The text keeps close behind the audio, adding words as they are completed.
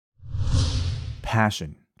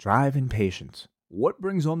passion, drive, and patience. What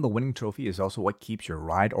brings home the winning trophy is also what keeps your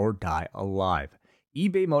ride or die alive.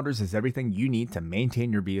 eBay Motors has everything you need to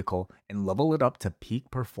maintain your vehicle and level it up to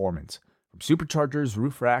peak performance. From superchargers,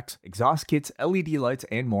 roof racks, exhaust kits, LED lights,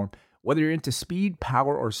 and more, whether you're into speed,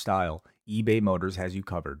 power, or style, eBay Motors has you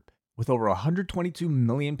covered. With over 122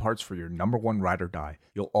 million parts for your number one ride or die,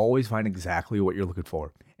 you'll always find exactly what you're looking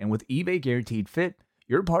for. And with eBay Guaranteed Fit,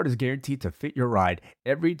 your part is guaranteed to fit your ride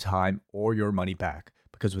every time or your money back.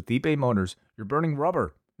 Because with eBay Motors, you're burning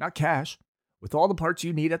rubber, not cash. With all the parts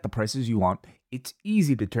you need at the prices you want, it's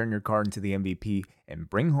easy to turn your car into the MVP and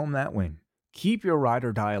bring home that win. Keep your ride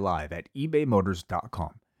or die alive at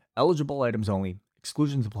ebaymotors.com. Eligible items only.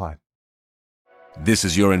 Exclusions apply. This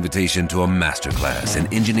is your invitation to a masterclass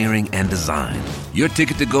in engineering and design. Your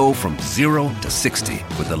ticket to go from 0 to 60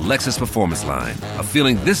 with the Lexus Performance Line. A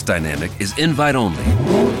feeling this dynamic is invite only.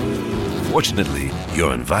 Fortunately,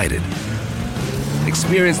 you're invited.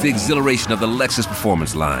 Experience the exhilaration of the Lexus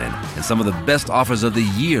Performance Line and some of the best offers of the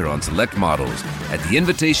year on select models at the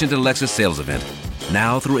Invitation to Lexus sales event,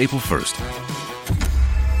 now through April 1st.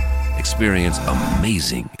 Experience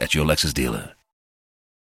amazing at your Lexus dealer.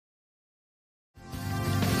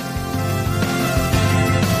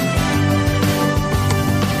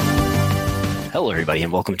 Hello, everybody,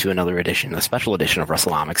 and welcome to another edition, a special edition of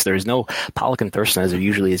Wrestlenomics. There is no Pollock and Thurston as there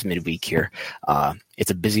usually is midweek here. It's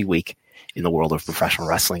a busy week in the world of professional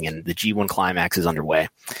wrestling, and the G1 Climax is underway.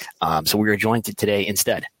 So we are joined today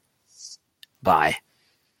instead by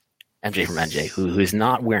MJ from MJ, who is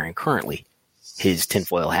not wearing currently his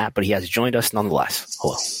tinfoil hat, but he has joined us nonetheless.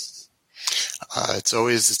 Hello. It's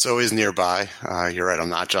always nearby. You're right. I'm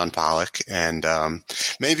not John Pollock, and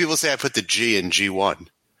many people say I put the G in G1.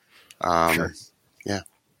 Sure. Yeah.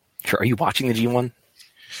 Sure. Are you watching the G1?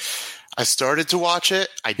 I started to watch it.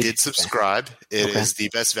 I did subscribe. It is the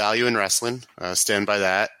best value in wrestling. Stand by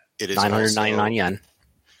that. It is 999 yen.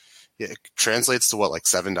 Yeah, it translates to what, like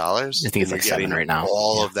 $7? I think it's like $7 right now.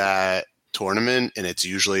 All of that tournament, and it's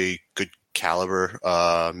usually good caliber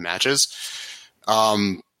matches.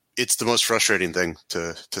 It's the most frustrating thing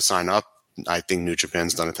to sign up. I think New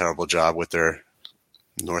Japan's done a terrible job with their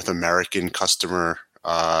North American customer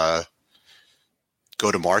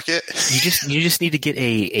go to market. You just need to get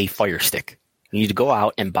a Fire Stick. You need to go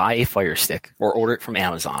out and buy a Fire Stick or order it from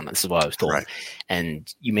Amazon. This is what I was told. Right.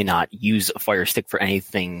 And you may not use a Fire Stick for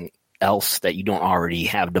anything else that you don't already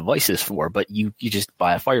have devices for, but you just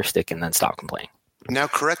buy a Fire Stick and then stop complaining. Now,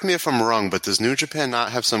 correct me if I'm wrong, but does New Japan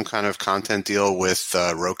not have some kind of content deal with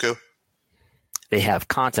Roku? They have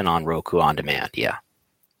content on Roku on demand, yeah.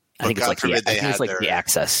 I think it's like the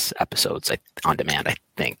Access episodes on demand, I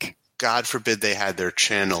think. God forbid they had their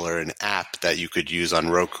channel or an app that you could use on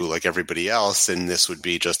Roku like everybody else, and this would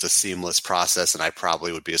be just a seamless process, and I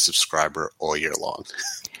probably would be a subscriber all year long.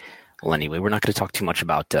 Well, anyway, we're not going to talk too much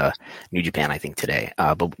about New Japan, I think, today.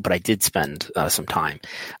 But I did spend some time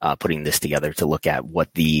putting this together to look at what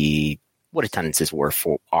attendances were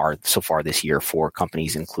so far this year for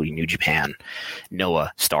companies including New Japan,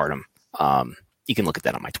 Noah, Stardom. You can look at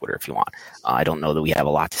that on my Twitter if you want. I don't know that we have a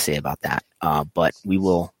lot to say about that, but we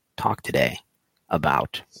will talk today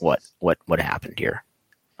about what happened here.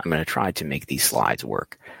 I'm going to try to make these slides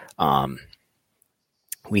work.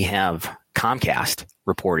 We have Comcast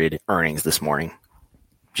reported earnings this morning,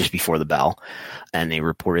 just before the bell, and they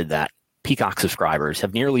reported that Peacock subscribers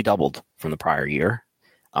have nearly doubled from the prior year.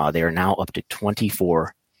 They are now up to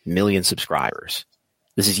 24 million subscribers.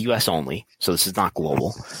 This is U.S. only, so this is not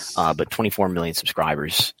global, but 24 million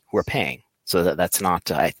subscribers who are paying. So that's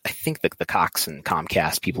not, I think that the Cox and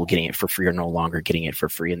Comcast people getting it for free are no longer getting it for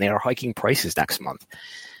free, and they are hiking prices next month.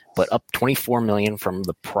 But up 24 million from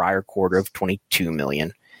the prior quarter of 22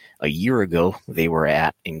 million. A year ago, they were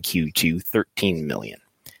at, in Q2, 13 million.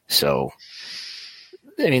 So,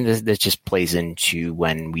 I mean, this just plays into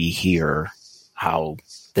when we hear how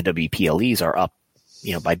the WPLEs are up,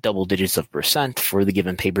 by double digits of percent for the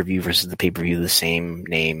given pay-per-view versus the pay-per-view of the same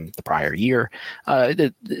name the prior year.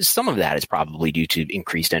 Some of that is probably due to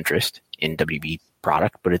increased interest in WB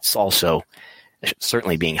product, but it's also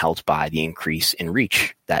certainly being helped by the increase in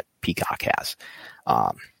reach that Peacock has.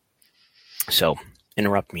 So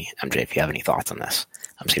interrupt me, MJ, if you have any thoughts on this.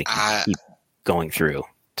 I'm just going to keep going through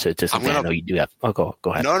to something I know you do have. Oh, go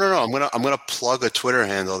ahead. No. I'm gonna plug a Twitter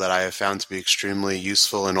handle that I have found to be extremely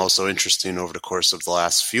useful and also interesting over the course of the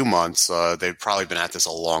last few months. They've probably been at this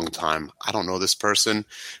a long time. I don't know this person,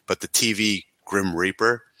 but the TV Grim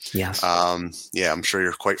Reaper. Yes. I'm sure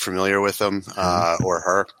you're quite familiar with him or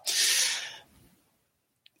her.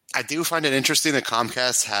 I do find it interesting that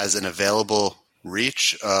Comcast has an available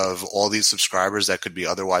reach of all these subscribers that could be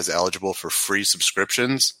otherwise eligible for free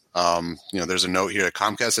subscriptions. There's a note here.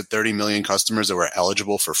 Comcast had 30 million customers that were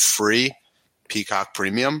eligible for free Peacock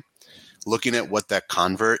Premium. Looking at what that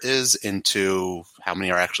convert is into how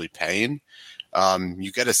many are actually paying,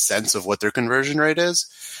 you get a sense of what their conversion rate is.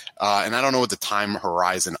 And I don't know what the time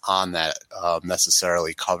horizon on that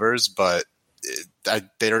necessarily covers, but I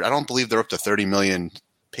don't believe they're up to 30 million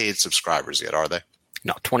paid subscribers yet, are they?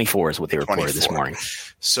 No, 24 is what they reported 24. this morning.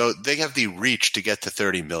 So they have the reach to get to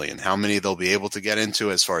 30 million. How many they'll be able to get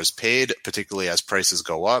into as far as paid, particularly as prices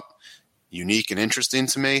go up, unique and interesting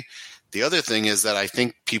to me. The other thing is that I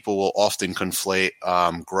think people will often conflate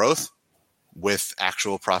growth with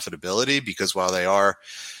actual profitability, because while they are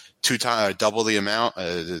double the amount,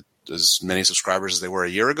 as many subscribers as they were a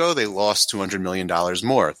year ago, they lost $200 million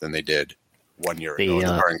more than they did 1 year ago in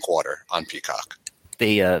the current quarter on Peacock.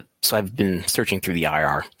 So I've been searching through the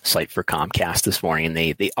IR site for Comcast this morning, and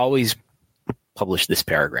they always publish this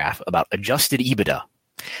paragraph about adjusted EBITDA,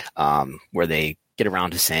 where they get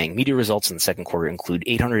around to saying media results in the second quarter include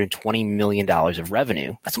 $820 million of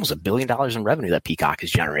revenue. That's almost $1 billion in revenue that Peacock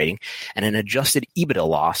is generating, and an adjusted EBITDA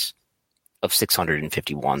loss of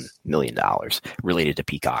 $651 million related to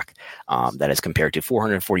Peacock. That is compared to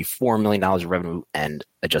 $444 million of revenue and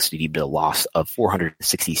adjusted EBITDA loss of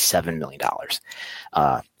 $467 million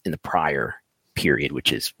in the prior period,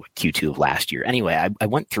 which is Q2 of last year. Anyway, I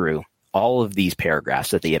went through all of these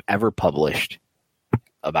paragraphs that they have ever published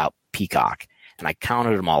about Peacock, and I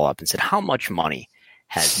counted them all up and said, how much money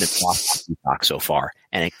has been lost on Peacock so far?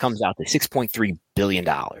 And it comes out to $6.3 billion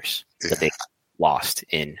that they lost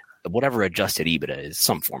in whatever adjusted EBITDA is,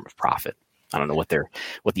 some form of profit. I don't know what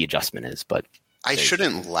the adjustment is, but I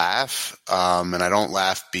shouldn't laugh, and I don't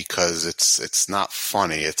laugh because it's not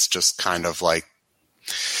funny. It's just kind of like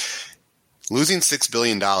losing $6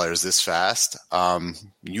 billion this fast.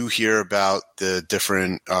 You hear about the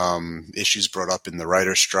different issues brought up in the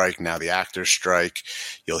writer's strike, now the actor's strike.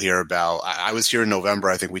 You'll hear about, I was here in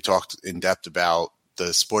November, I think we talked in depth about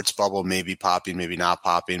the sports bubble maybe popping, maybe not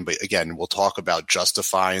popping. But again, we'll talk about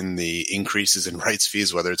justifying the increases in rights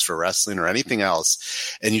fees, whether it's for wrestling or anything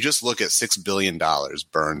else. And you just look at $6 billion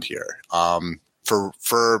burned here.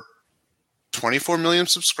 For 24 million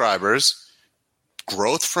subscribers,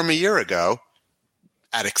 growth from a year ago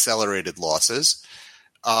at accelerated losses.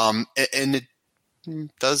 And it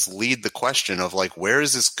does lead the question of like, where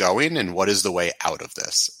is this going and what is the way out of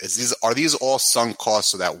this? Are these all sunk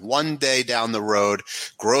costs so that one day down the road,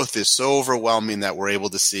 growth is so overwhelming that we're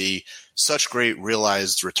able to see such great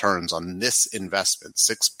realized returns on this investment,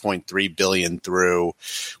 $6.3 billion through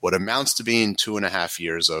what amounts to being 2.5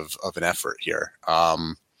 years of an effort here.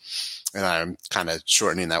 And I'm kind of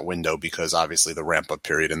shortening that window because obviously the ramp up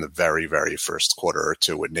period in the very, very first quarter or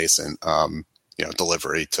two with nascent,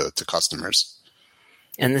 delivery to customers.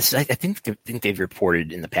 And this, I think they've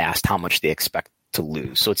reported in the past how much they expect to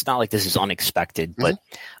lose. So it's not like this is unexpected, but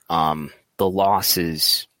the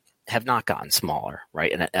losses have not gotten smaller,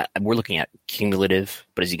 right? And we're looking at cumulative,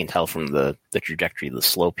 but as you can tell from the trajectory of the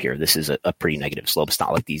slope here, this is a pretty negative slope. It's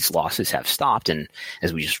not like these losses have stopped. And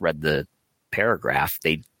as we just read the paragraph,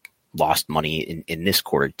 they lost money in this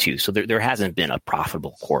quarter too. So there hasn't been a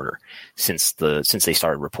profitable quarter since they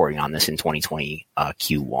started reporting on this in 2020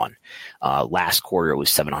 Q1. Last quarter it was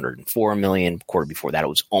 $704 million. Quarter before that it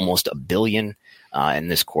was almost $1 billion. And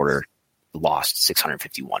this quarter lost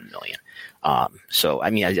 $651 million. So I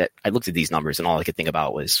mean, I looked at these numbers and all I could think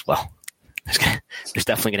about was, well, there's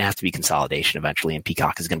definitely going to have to be consolidation eventually, and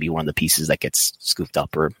Peacock is going to be one of the pieces that gets scooped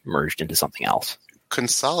up or merged into something else.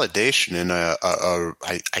 Consolidation and I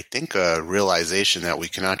think a realization that we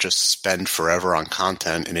cannot just spend forever on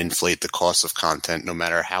content and inflate the cost of content, no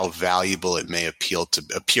matter how valuable it may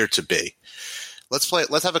appear to be. Let's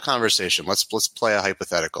have a conversation. Let's play a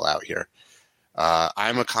hypothetical out here.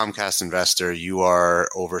 I'm a Comcast investor. You are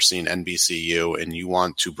overseeing NBCU, and you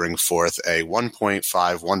want to bring forth a 1.5,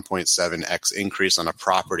 1.7x increase on a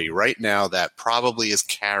property right now that probably is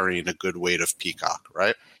carrying a good weight of Peacock,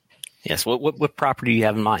 right? Yes. What property do you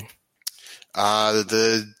have in mind?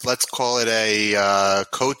 Let's call it a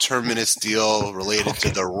coterminous deal related to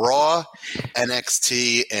the Raw,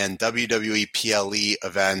 NXT, and WWE PLE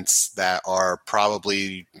events that are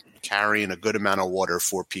probably carrying a good amount of water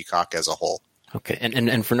for Peacock as a whole. Okay,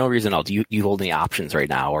 and for no reason at all, do you hold any options right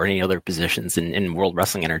now or any other positions in World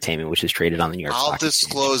Wrestling Entertainment, which is traded on the New York Stock Exchange? I'll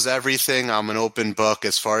disclose everything. I'm an open book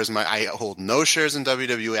as far as I hold no shares in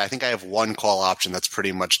WWE. I think I have one call option that's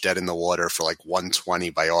pretty much dead in the water for like 120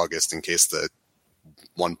 by August in case the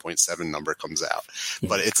 1.7 number comes out.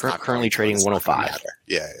 But it's not currently trading 105.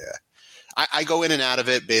 Yeah. I go in and out of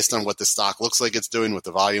it based on what the stock looks like it's doing, what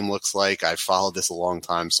the volume looks like. I've followed this a long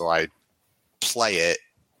time, so I play it.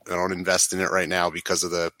 I don't invest in it right now because of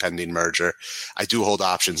the pending merger. I do hold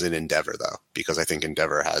options in Endeavor, though, because I think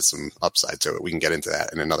Endeavor has some upside to it. We can get into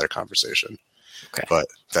that in another conversation. Okay. But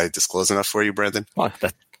did I disclose enough for you, Brandon? Well,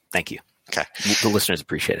 thank you. Okay. The listeners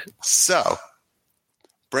appreciate it. So,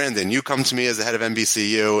 Brandon, you come to me as the head of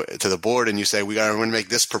NBCU to the board and you say, we're going to make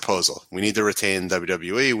this proposal. We need to retain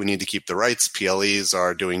WWE. We need to keep the rights. PLEs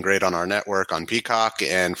are doing great on our network on Peacock.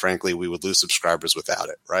 And frankly, we would lose subscribers without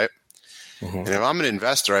it, right? Mm-hmm. And if I'm an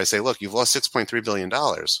investor, I say, look, you've lost $6.3 billion.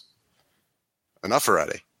 Enough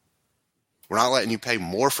already. We're not letting you pay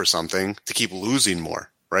more for something to keep losing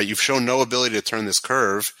more, right? You've shown no ability to turn this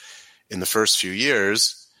curve in the first few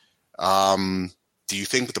years. Do you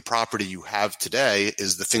think the property you have today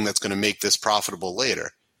is the thing that's going to make this profitable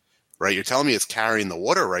later? Right? You're telling me it's carrying the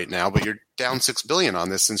water right now, but you're down $6 billion on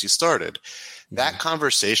this since you started. That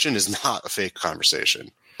conversation is not a fake conversation.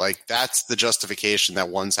 Like, that's the justification that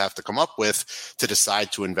ones have to come up with to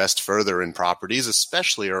decide to invest further in properties,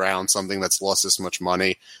 especially around something that's lost this much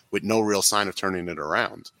money with no real sign of turning it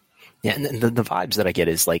around. Yeah, and the vibes that I get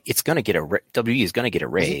is like, it's going to get WWE is going to get a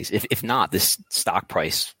raise. If not, this stock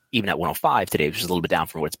price, even at 105 today, which is a little bit down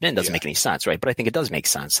from what it's been, doesn't make any sense, right? But I think it does make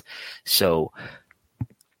sense. So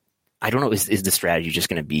I don't know, is the strategy just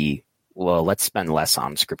going to be, well, let's spend less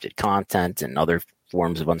on scripted content and other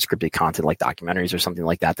forms of unscripted content like documentaries or something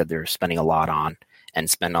like that they're spending a lot on, and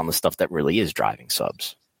spend on the stuff that really is driving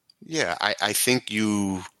subs? Yeah, I think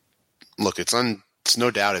look, it's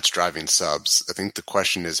no doubt it's driving subs. I think the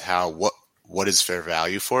question is what is fair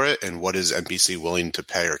value for it, and what is NBC willing to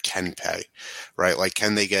pay or can pay, right? Like,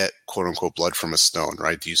 can they get quote unquote blood from a stone,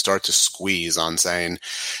 right? Do you start to squeeze on saying,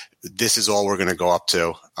 this is all we're going to go up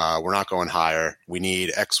to. We're not going higher. We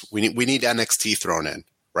need need NXT thrown in,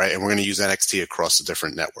 right? And we're going to use NXT across the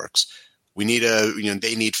different networks. We need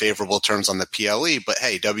they need favorable terms on the PLE, but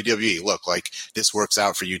hey, WWE, look, like, this works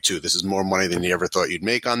out for you too. This is more money than you ever thought you'd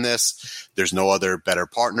make on this. There's no other better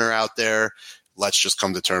partner out there. Let's just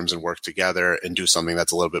come to terms and work together and do something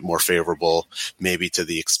that's a little bit more favorable, maybe to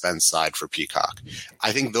the expense side for Peacock.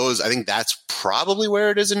 I think that's probably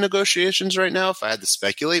where it is in negotiations right now, if I had to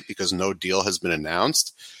speculate, because no deal has been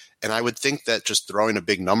announced. And I would think that just throwing a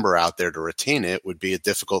big number out there to retain it would be a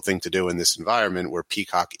difficult thing to do in this environment where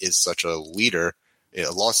Peacock is such a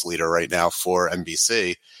loss leader right now for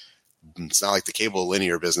NBC. It's not like the cable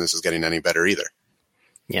linear business is getting any better either.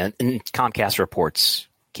 Yeah, and Comcast reports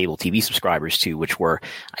cable TV subscribers too, which were,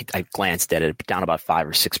 I glanced at it, down about 5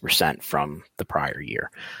 or 6% from the prior year.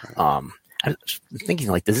 I was thinking,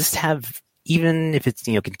 like, does this have, even if it's,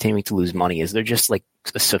 continuing to lose money, is there just like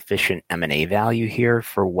a sufficient M&A value here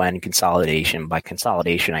for when consolidation, by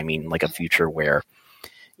consolidation, I mean like a future where,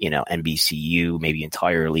 NBCU maybe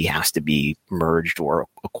entirely has to be merged or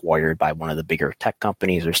acquired by one of the bigger tech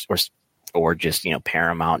companies, or just,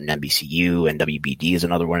 Paramount and NBCU, and WBD is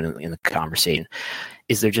another one in the conversation.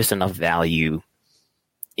 Is there just enough value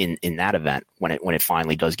in that event when it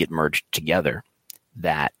finally does get merged together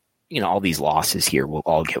that, all these losses here will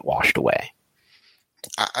all get washed away?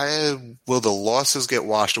 Will the losses get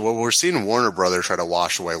washed away? Well, we're seeing Warner Brothers try to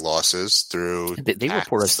wash away losses through. They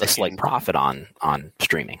report a slight profit on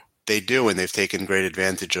streaming. They do, and they've taken great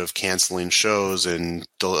advantage of canceling shows and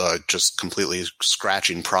just completely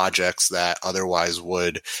scratching projects that otherwise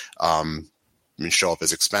would show up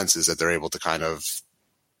as expenses that they're able to kind of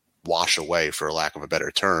wash away, for lack of a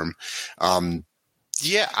better term.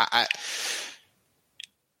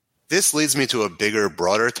 This leads me to a bigger,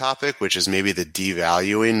 broader topic, which is maybe the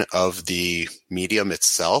devaluing of the medium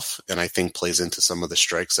itself, and I think plays into some of the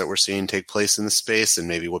strikes that we're seeing take place in the space and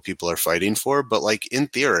maybe what people are fighting for. But like, in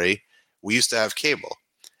theory, we used to have cable.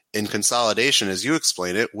 In consolidation, as you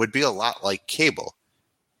explain it, would be a lot like cable,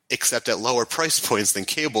 except at lower price points than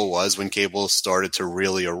cable was when cable started to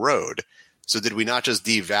really erode. So did we not just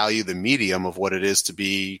devalue the medium of what it is to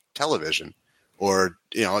be television? Or,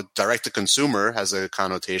 direct to consumer has a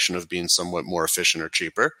connotation of being somewhat more efficient or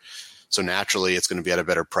cheaper. So naturally, it's going to be at a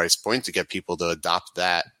better price point to get people to adopt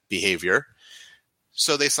that behavior.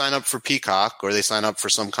 So they sign up for Peacock, or they sign up for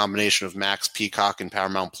some combination of Max, Peacock, and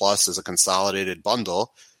Paramount Plus as a consolidated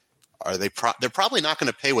bundle. They're probably not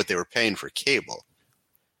going to pay what they were paying for cable.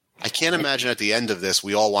 I can't imagine at the end of this,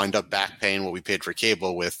 we all wind up back paying what we paid for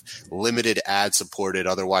cable with limited ad-supported,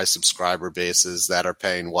 otherwise subscriber bases that are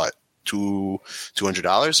paying what?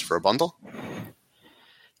 $200 for a bundle?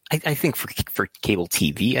 I think for cable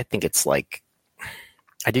TV, I think it's like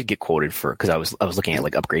I did get quoted because I was looking at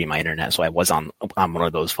like upgrading my internet. So I was on one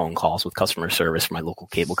of those phone calls with customer service for my local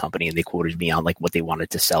cable company, and they quoted me on like what they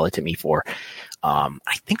wanted to sell it to me for.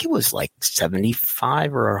 I think it was like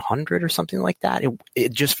 75 or 100 or something like that.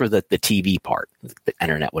 It just for the TV part, the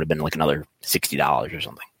internet would have been like another $60 or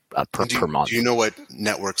something per month. Do you know what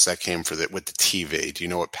networks that came with the TV? Do you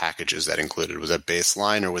know what packages that included? Was that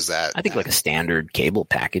baseline or was that? I think like a standard cable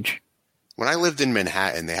package. When I lived in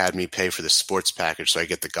Manhattan, they had me pay for the sports package so I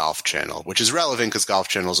get the Golf Channel, which is relevant because Golf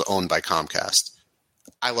Channel is owned by Comcast.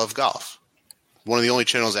 I love golf. One of the only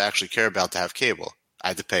channels I actually care about to have cable. I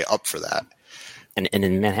had to pay up for that. And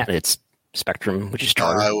in Manhattan, it's Spectrum, which is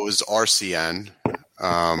Charter. It was RCN.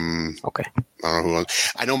 Okay. I don't know who.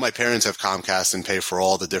 I know my parents have Comcast and pay for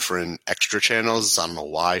all the different extra channels. I don't know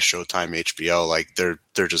why. Showtime, HBO, like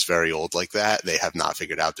they're just very old like that. They have not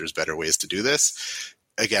figured out there's better ways to do this.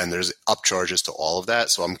 Again, there's upcharges to all of that.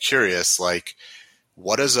 So I'm curious, like,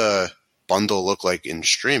 what does a bundle look like in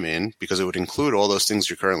streaming? Because it would include all those things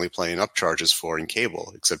you're currently paying upcharges for in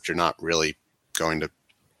cable, except you're not really going to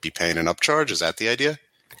be paying an upcharge. Is that the idea?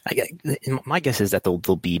 My guess is that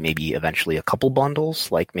there'll be maybe eventually a couple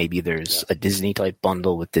bundles. Like maybe there's a Disney type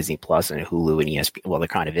bundle with Disney Plus and Hulu and ESPN. Well, there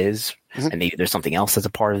kind of is. Mm-hmm. And maybe there's something else that's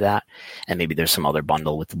a part of that. And maybe there's some other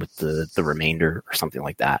bundle with the remainder or something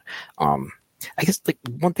like that. I guess like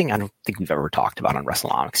one thing I don't think we've ever talked about on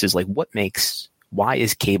Wrestlenomics is like why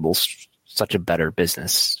is cable such a better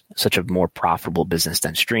business, such a more profitable business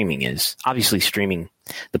than streaming is? Obviously streaming,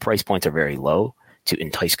 the price points are very low to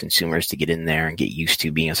entice consumers to get in there and get used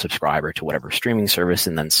to being a subscriber to whatever streaming service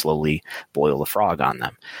and then slowly boil the frog on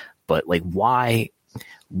them. But like why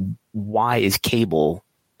is cable,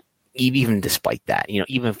 even despite that,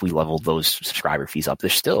 even if we level those subscriber fees up,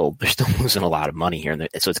 they're still losing a lot of money here.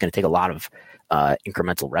 So it's going to take a lot of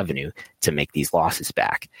incremental revenue to make these losses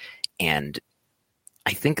back. And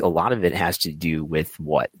I think a lot of it has to do with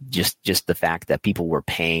just the fact that people were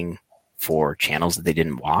paying for channels that they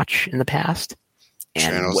didn't watch in the past.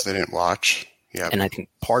 And channels they didn't watch. Yeah. And I think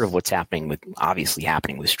part of what's obviously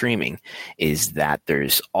happening with streaming is that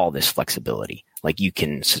there's all this flexibility. Like you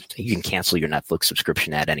can cancel your Netflix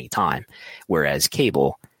subscription at any time, whereas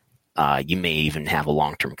cable, you may even have a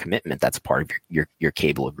long-term commitment that's part of your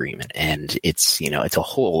cable agreement, and it's a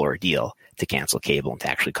whole ordeal to cancel cable and to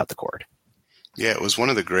actually cut the cord. Yeah, it was one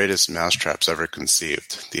of the greatest mousetraps ever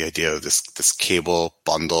conceived. The idea of this cable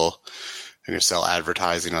bundle. You're going to sell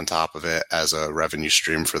advertising on top of it as a revenue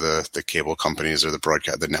stream for the cable companies or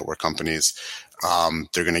the network companies.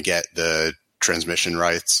 They're going to get the transmission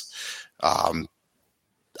rights.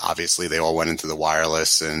 Obviously, they all went into the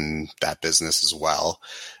wireless and that business as well.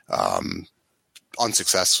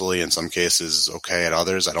 Unsuccessfully in some cases, okay at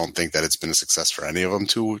others. I don't think that it's been a success for any of them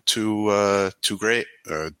too great.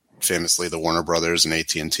 Famously, the Warner Brothers and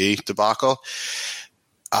AT&T debacle.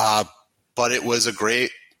 But it was a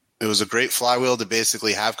great flywheel to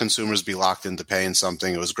basically have consumers be locked into paying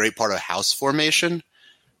something. It was a great part of house formation,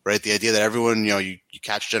 right? The idea that everyone, you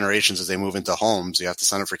catch generations as they move into homes, you have to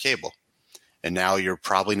sign up for cable. And now you're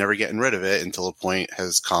probably never getting rid of it until a point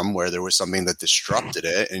has come where there was something that disrupted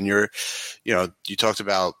it. And you talked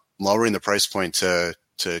about lowering the price point to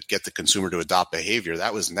get the consumer to adopt behavior.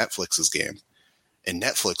 That was Netflix's game. And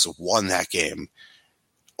Netflix won that game.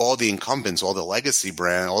 All the incumbents, all the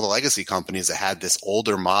legacy companies that had this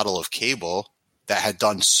older model of cable that had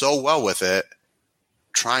done so well with it,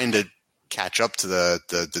 trying to catch up to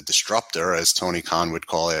the disruptor, as Tony Khan would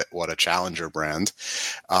call it, what a challenger brand.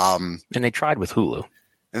 And they tried with Hulu.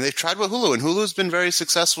 And Hulu's been very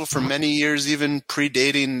successful for many years, even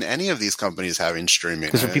predating any of these companies having streaming.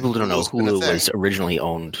 Because for people who don't know, Hulu was originally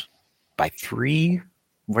owned by three,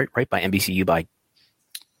 right by NBCU, by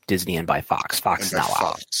Disney, and by Fox. Fox is now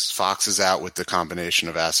out. Fox is out with the combination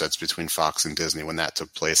of assets between Fox and Disney when that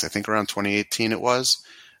took place. I think around 2018 it was.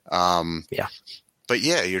 Yeah. But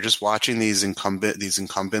yeah, you're just watching these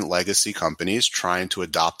incumbent legacy companies trying to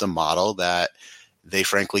adopt a model that they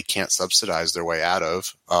frankly can't subsidize their way out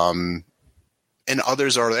of. And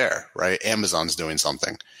others are there, right? Amazon's doing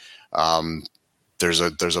something. There's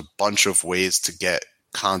a bunch of ways to get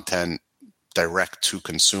content direct to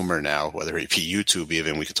consumer now, whether it be YouTube,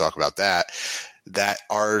 even we could talk about that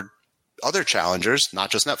are other challengers,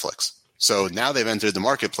 not just Netflix. So now they've entered the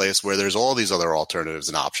marketplace where there's all these other alternatives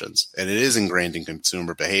and options, and it is ingrained in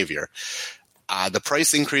consumer behavior. The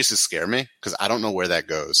price increases scare me because I don't know where that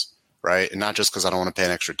goes, right? And not just because I don't want to pay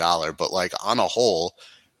an extra $1, but like on a whole,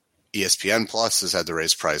 ESPN Plus has had to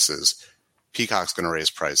raise prices. Peacock's going to raise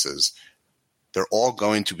prices. They're all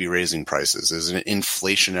going to be raising prices. It's an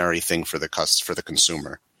inflationary thing for the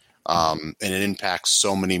consumer. And it impacts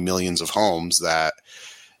so many millions of homes that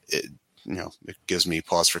it gives me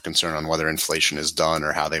pause for concern on whether inflation is done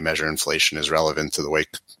or how they measure inflation is relevant to the way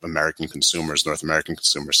North American consumers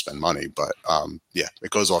spend money. But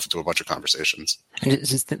it goes off into a bunch of conversations. And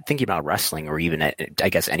just thinking about wrestling, or even, I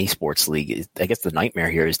guess, any sports league, I guess the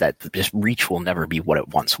nightmare here is that just reach will never be what it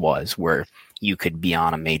once was, where you could be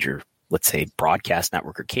on a major, let's say, broadcast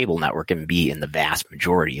network or cable network and be in the vast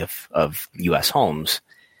majority of U.S. homes.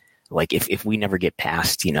 Like if we never get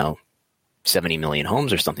past, 70 million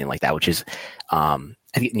homes or something like that, which is, I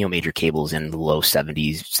think, major cables in the low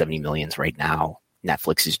 70s, 70 millions right now.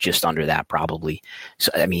 Netflix is just under that probably.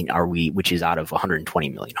 So, I mean, which is out of 120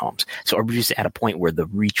 million homes. So are we just at a point where the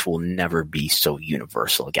reach will never be so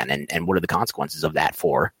universal again? And what are the consequences of that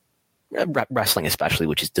for wrestling, especially,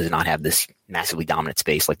 which does not have this massively dominant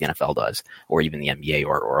space like the NFL does, or even the NBA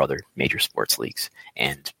or other major sports leagues?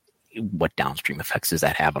 And what downstream effects does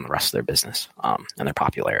that have on the rest of their business and their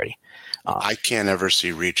popularity? I can't ever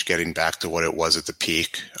see reach getting back to what it was at the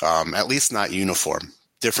peak, at least not uniform.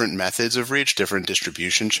 Different methods of reach, different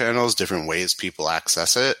distribution channels, different ways people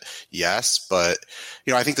access it. Yes, but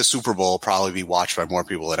I think the Super Bowl will probably be watched by more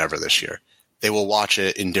people than ever this year. They will watch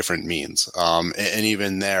it in different means. And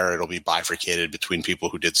even there, it'll be bifurcated between people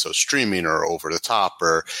who did so streaming or over the top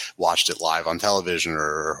or watched it live on television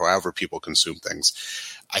or however people consume things.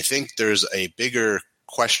 I think there's a bigger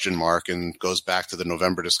question mark, and goes back to the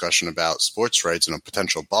November discussion about sports rights and a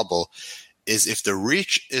potential bubble, is if the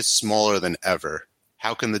reach is smaller than ever,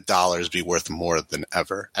 how can the dollars be worth more than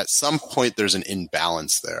ever? At some point, there's an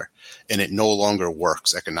imbalance there, and it no longer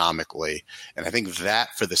works economically. And I think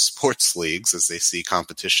that for the sports leagues, as they see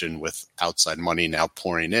competition with outside money now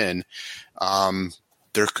pouring in,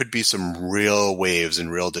 there could be some real waves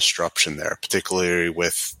and real disruption there, particularly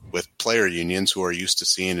with player unions who are used to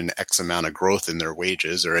seeing an X amount of growth in their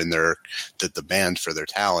wages or in the demand for their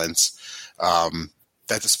talents,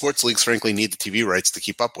 that the sports leagues frankly need the TV rights to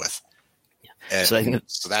keep up with. And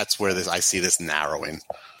so that's where I see this narrowing.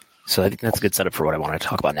 So I think that's a good setup for what I want to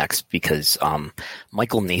talk about next, because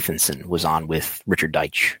Michael Nathanson was on with Richard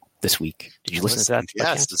Deitch this week. Did you listen to that?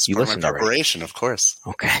 Yes, it's part of my preparation, of course.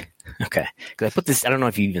 Okay. Because I put this, I don't know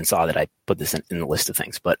if you even saw that I put this in the list of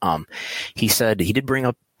things, but he said, he did bring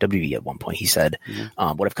up WWE at one point. He said,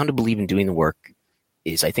 what I've come to believe in doing the work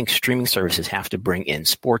is I think streaming services have to bring in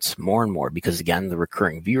sports more and more because, again, the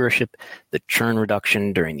recurring viewership, the churn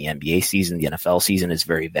reduction during the NBA season, the NFL season is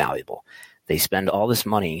very valuable. They spend all this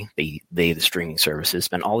money, the streaming services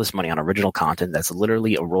spend all this money on original content that's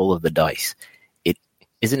literally a roll of the dice.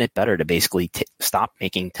 Isn't it better to basically stop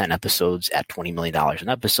making 10 episodes at $20 million an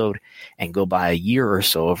episode and go buy a year or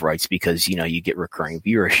so of rights because, you get recurring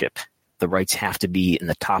viewership? The rights have to be in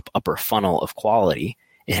the top upper funnel of quality.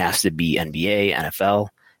 It has to be NBA, NFL.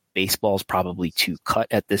 Baseball's probably too cut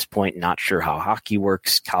at this point. Not sure how hockey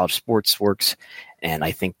works, college sports works. And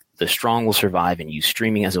I think the strong will survive and use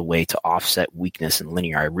streaming as a way to offset weakness in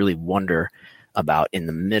linear. I really wonder about in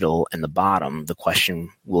the middle and the bottom. The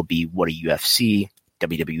question will be, what do UFC,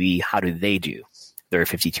 WWE, how do they do? They're a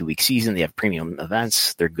 52-week season. They have premium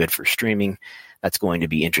events. They're good for streaming. That's going to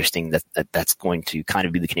be interesting. That's going to kind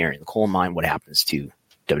of be the canary in the coal mine. What happens to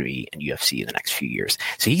WWE and UFC in the next few years?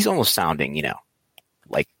 So he's almost sounding,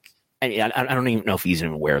 like, I don't even know if he's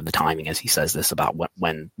even aware of the timing as he says this about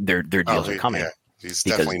when their deals are coming. Yeah. He's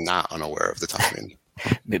definitely not unaware of the timing.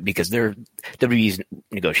 Because WWE's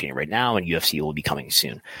negotiating right now and UFC will be coming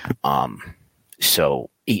soon. So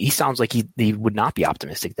he sounds like he would not be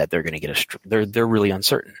optimistic that they're going to get they're really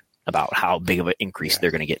uncertain about how big of an increase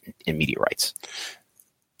they're going to get in media rights.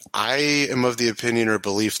 I am of the opinion or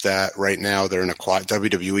belief that right now they're in a quiet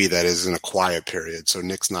WWE that is in a quiet period. So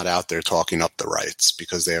Nick's not out there talking up the rights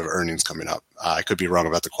because they have earnings coming up. I could be wrong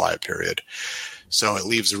about the quiet period. So it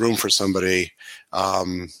leaves room for somebody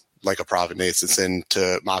like a Marvin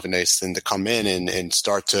Nathanson to come in and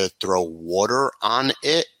start to throw water on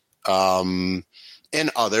it. And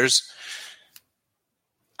others.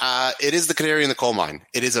 It is the canary in the coal mine.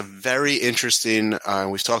 It is a very interesting,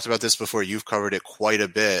 we've talked about this before, you've covered it quite a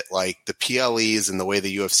bit, like the PLEs and the way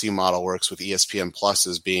the UFC model works with ESPN Plus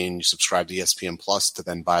as being you subscribe to ESPN Plus to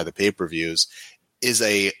then buy the pay-per-views is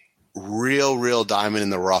a real diamond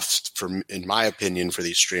in the rough, in my opinion, for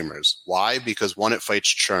these streamers. Why? Because one, it fights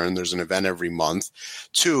churn. There's an event every month.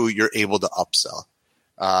 Two, you're able to upsell.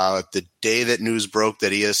 The day that news broke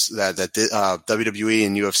that WWE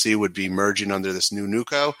and UFC would be merging under this new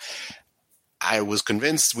NUCO, I was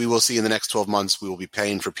convinced we will see in the next 12 months we will be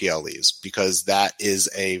paying for PLEs because that is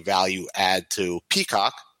a value add to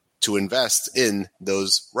Peacock to invest in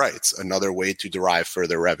those rights, another way to derive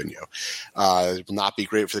further revenue. It will not be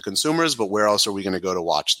great for the consumers, but where else are we going to go to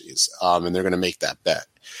watch these? And they're going to make that bet.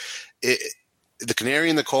 The canary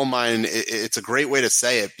in the coal mine, it's a great way to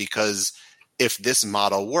say it, because if this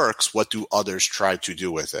model works, what do others try to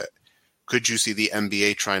do with it? Could you see the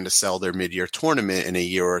NBA trying to sell their mid-year tournament in a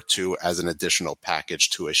year or two as an additional package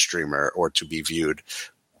to a streamer, or to be viewed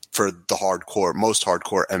for the most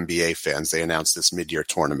hardcore NBA fans? They announced this mid-year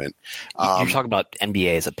tournament. You're talking about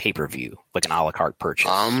NBA as a pay-per-view, like an a la carte purchase.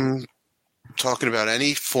 I'm talking about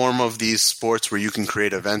any form of these sports where you can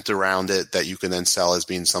create an event around it that you can then sell as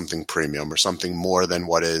being something premium or something more than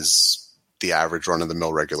what is the average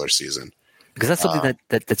run-of-the-mill regular season. Because that's something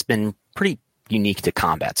that's been pretty unique to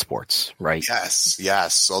combat sports, right?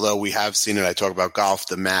 Yes. Although we have seen it. I talk about golf,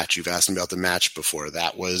 the match. You've asked me about the match before.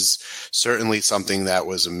 That was certainly something that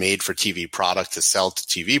was a made-for-TV product to sell to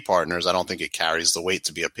TV partners. I don't think it carries the weight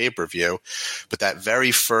to be a pay-per-view. But that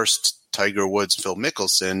very first Tiger Woods, Phil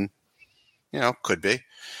Mickelson, could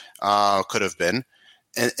have been.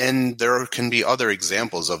 And there can be other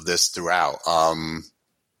examples of this throughout.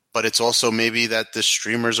 But it's also maybe that the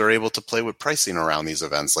streamers are able to play with pricing around these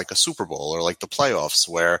events, like a Super Bowl or like the playoffs,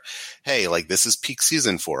 where, hey, like this is peak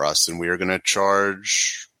season for us and we are going to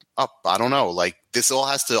charge up. I don't know. Like this all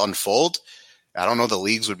has to unfold. I don't know the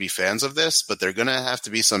leagues would be fans of this, but they're going to have to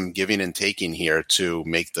be some giving and taking here to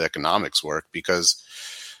make the economics work, because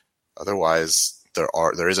otherwise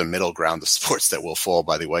there is a middle ground of sports that will fall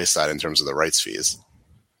by the wayside in terms of the rights fees.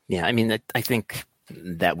 Yeah, I mean, I think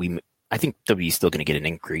WWE is still going to get an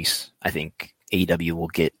increase. I think AEW will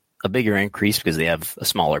get a bigger increase because they have a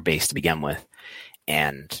smaller base to begin with,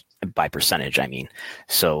 and by percentage, I mean.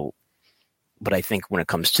 So, but I think when it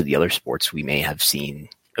comes to the other sports, we may have seen,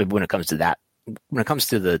 when it comes to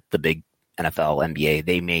the big NFL, NBA,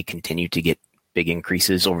 they may continue to get big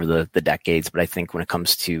increases over the decades. But I think when it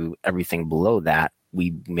comes to everything below that,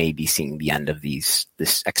 we may be seeing the end of this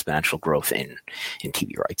exponential growth in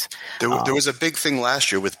TV rights. There was a big thing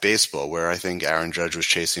last year with baseball where I think Aaron Judge was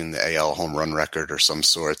chasing the AL home run record or some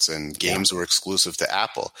sorts, and games were exclusive to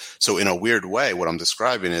Apple. So in a weird way, what I'm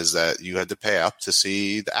describing is that you had to pay up to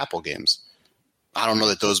see the Apple games. I don't know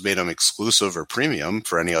that those made them exclusive or premium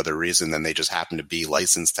for any other reason than they just happen to be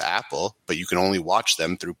licensed to Apple, but you can only watch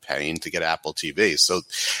them through paying to get Apple TV. So,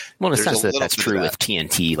 well, in a sense that's true with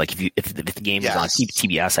TNT. Like if the game is on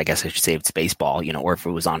TBS, I guess I should say it's baseball, or if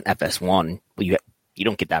it was on FS1, well, you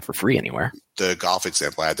don't get that for free anywhere. The golf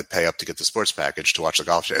example, I had to pay up to get the sports package to watch the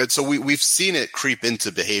golf show. And so we've seen it creep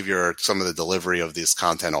into behavior, some of the delivery of this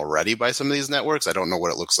content already by some of these networks. I don't know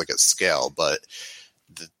what it looks like at scale, but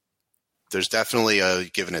there's definitely a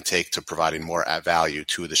give and a take to providing more value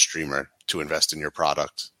to the streamer to invest in your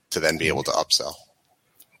product to then be able to upsell.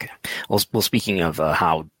 Okay. Well, speaking of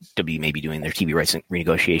how W may be doing their TV rights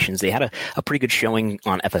renegotiations, they had a pretty good showing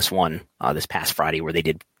on FS1 this past Friday, where they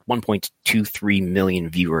did 1.23 million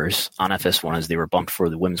viewers on FS1 as they were bumped for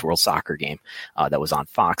the Women's World Soccer game that was on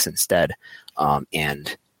Fox instead.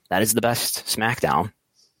 And that is the best SmackDown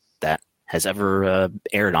that has ever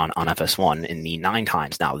aired on FS1 in the 9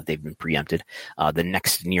 times now that they've been preempted. The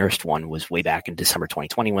next nearest one was way back in December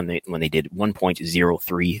 2020 when they did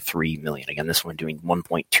 1.033 million. Again, this one doing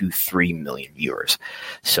 1.23 million viewers.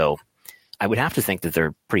 So I would have to think that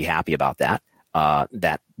they're pretty happy about that,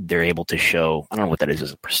 that they're able to show, I don't know what that is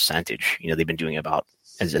as a percentage. They've been doing about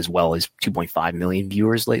as well as 2.5 million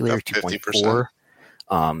viewers lately, or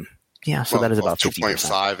 2.4. Yeah, so that is about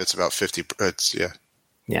 2.5. It's about 50.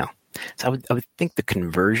 Yeah. So I would think the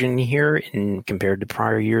conversion here compared to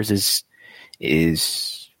prior years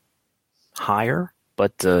is higher,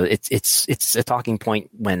 but it's a talking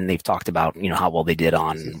point when they've talked about how well they did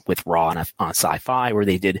with Raw and on Sci-Fi, where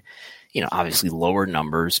they did obviously lower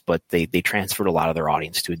numbers, but they transferred a lot of their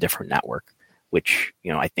audience to a different network, which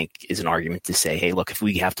I think is an argument to say, hey, look, if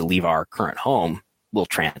we have to leave our current home, we'll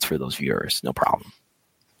transfer those viewers, no problem.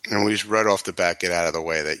 And we right off the bat get out of the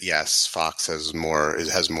way that, yes, Fox has more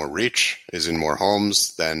reach, is in more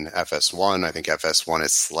homes than FS1. I think FS1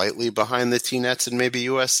 is slightly behind the T-Nets and maybe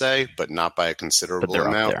USA, but not by a considerable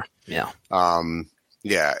amount. Up there. Yeah.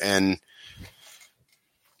 Yeah. And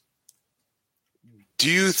do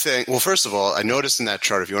you think, well, first of all, I noticed in that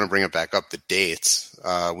chart, if you want to bring it back up, the dates,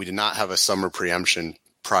 we did not have a summer preemption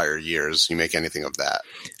prior years. You make anything of that?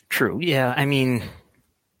 True. Yeah. I mean,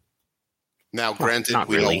 now, granted,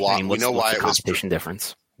 we know why it was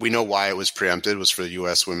difference. We know why it was preempted. It was for the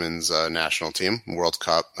U.S. women's national team World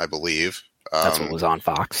Cup, I believe. That's what was on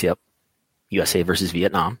Fox. Yep, USA versus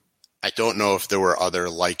Vietnam. I don't know if there were other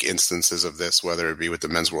like instances of this, whether it be with the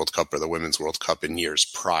Men's World Cup or the Women's World Cup in years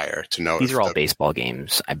prior to know. These are all baseball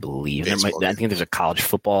games, I believe. I think there's a college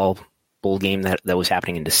football bowl game that was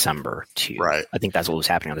happening in December too. Right. I think that's what was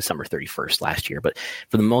happening on December 31st last year. But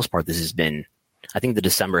for the most part, this has been, I think the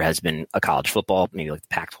December has been a college football, maybe like the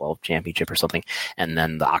Pac-12 championship or something. And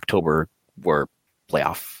then the October were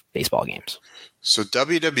playoff baseball games. So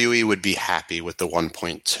WWE would be happy with the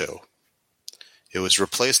 1.2. It was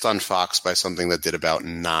replaced on Fox by something that did about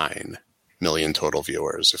 9 million total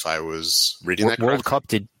viewers, if I was reading that correctly. World Cup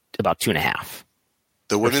did about 2.5.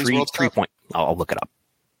 The Women's World Cup? I'll look it up.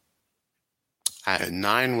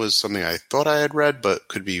 9 was something I thought I had read, but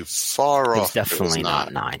could be far off. It's definitely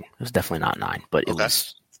not 9. It was definitely not 9, but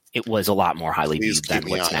it was a lot more highly viewed than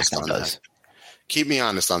what SmackDown does. Keep me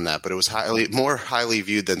honest on that, but it was more highly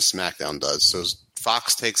viewed than SmackDown does. So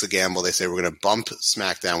Fox takes a gamble. They say we're going to bump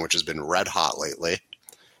SmackDown, which has been red hot lately,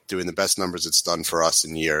 doing the best numbers it's done for us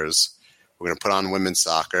in years. We're going to put on women's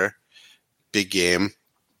soccer. Big game.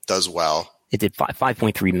 Does well. It did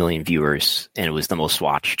 5.3 million viewers, and it was the most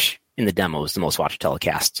watched in the demo. It was the most watched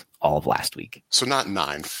telecast all of last week. So not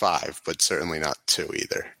 9, 5, but certainly not 2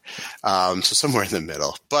 either. So somewhere in the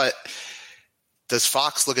middle. But does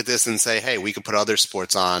Fox look at this and say, hey, we could put other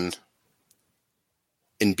sports on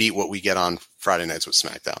and beat what we get on Friday nights with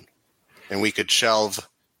SmackDown? And we could shelve.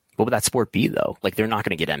 What would that sport be, though? Like, they're not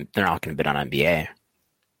going to bid on NBA.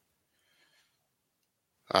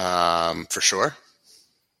 For sure.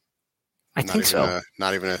 I think so.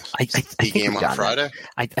 Not even a game on Friday?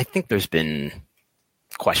 I think there's been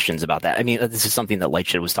questions about that. I mean, this is something that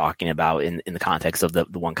Lightshed was talking about in the context of the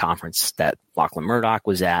one conference that Lachlan Murdoch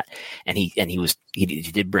was at, and he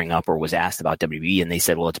did bring up or was asked about WWE, and they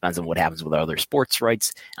said, well, it depends on what happens with our other sports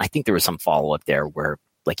rights. And I think there was some follow up there where,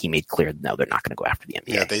 like, he made clear, no, they're not going to go after the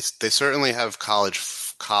NBA. Yeah, they certainly have college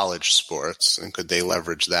sports, and could they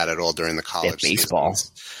leverage that at all during the college baseball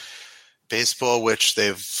seasons? Baseball, which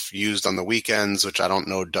they've used on the weekends, which I don't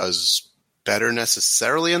know does better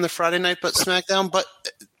necessarily in the Friday night, but SmackDown. But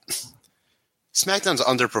SmackDown's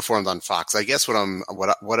underperformed on Fox. I guess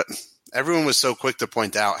what everyone was so quick to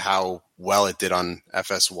point out how well it did on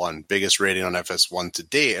FS1, biggest rating on FS1 to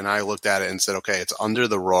date, and I looked at it and said, okay, it's under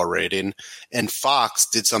the Raw rating, and Fox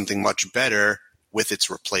did something much better with its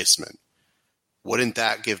replacement. Wouldn't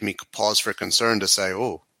that give me pause for concern to say,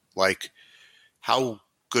 oh, like, how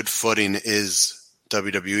good footing is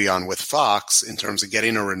WWE on with Fox in terms of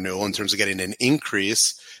getting a renewal, in terms of getting an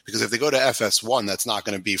increase? Because if they go to FS1, that's not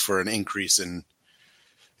going to be for an increase in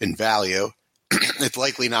value. It's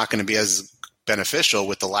likely not going to be as beneficial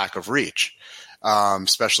with the lack of reach,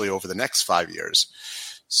 especially over the next 5 years.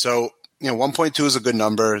 So, 1.2 is a good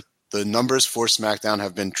number. The numbers for SmackDown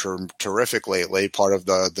have been terrific lately, part of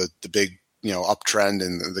the big, uptrend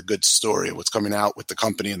and the good story of what's coming out with the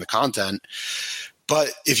company and the content.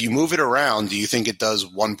 But if you move it around, do you think it does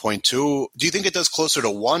 1.2? Do you think it does closer to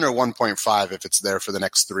 1 or 1.5 if it's there for the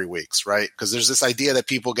next 3 weeks, right? Because there's this idea that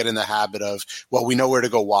people get in the habit of, well, we know where to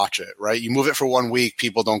go watch it, right? You move it for 1 week,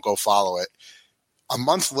 people don't go follow it. A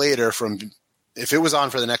month later, if it was on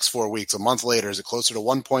for the next 4 weeks, a month later, is it closer to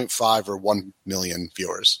 1.5 or 1 million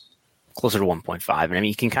viewers? Closer to 1.5. And I mean,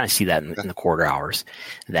 you can kind of see that in the quarter hours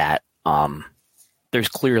that there's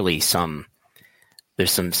clearly some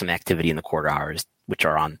activity in the quarter hours, which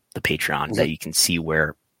are on the Patreon, that you can see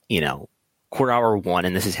where, quarter hour 1,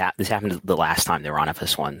 and this happened the last time they were on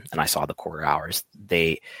FS1, and I saw the quarter hours.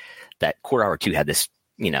 That quarter hour 2 had this,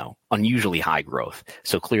 unusually high growth.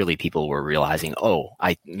 So clearly people were realizing,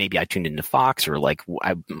 I tuned into Fox, or like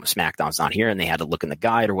SmackDown's not here, and they had to look in the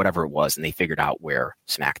guide or whatever it was, and they figured out where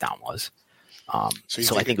SmackDown was.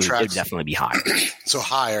 So I think it would definitely be higher. So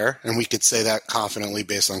higher, and we could say that confidently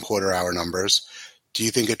based on quarter hour numbers. Do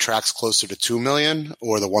you think it tracks closer to 2 million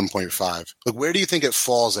or the 1.5? Like, where do you think it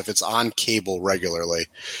falls if it's on cable regularly?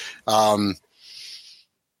 I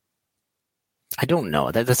don't know.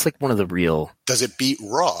 That's like one of the real. Does it beat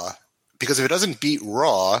Raw? Because if it doesn't beat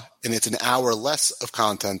Raw and it's an hour less of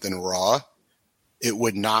content than Raw, it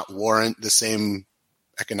would not warrant the same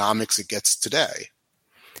economics it gets today.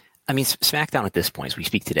 I mean, SmackDown at this point, as we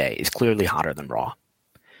speak today, is clearly hotter than Raw.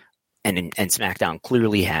 And SmackDown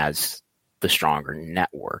clearly has the stronger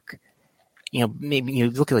network. Maybe you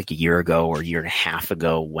look at like a year ago or a year and a half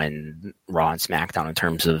ago when Raw and SmackDown, in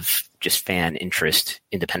terms of just fan interest,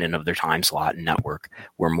 independent of their time slot and network,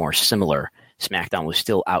 were more similar. SmackDown was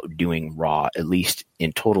still outdoing Raw, at least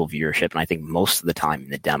in total viewership, and I think most of the time in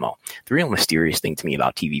the demo. The real mysterious thing to me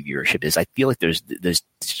about TV viewership is I feel like there's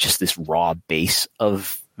just this raw base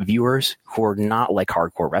of viewers who are not like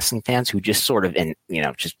hardcore wrestling fans who just sort of,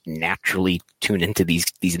 just naturally tune into these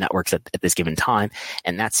networks at this given time.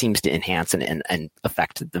 And that seems to enhance and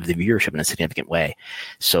affect the viewership in a significant way.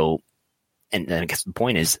 So, and then I guess the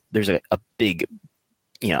point is there's a big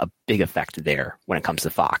effect there when it comes to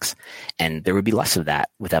Fox. And there would be less of that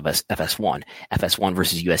with FS1. FS1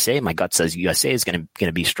 versus USA, my gut says USA is going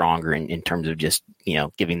to be stronger in terms of just,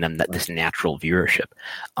 giving them this natural viewership.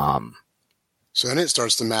 So then it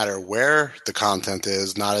starts to matter where the content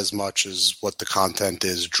is, not as much as what the content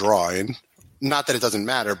is drawing. Not that it doesn't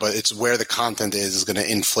matter, but it's where the content is going to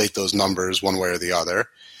inflate those numbers one way or the other.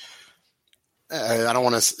 I don't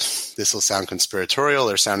want to – this will sound conspiratorial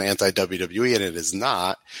or sound anti-WWE, and it is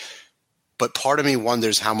not. But part of me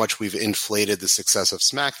wonders how much we've inflated the success of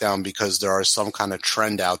SmackDown because there are some kind of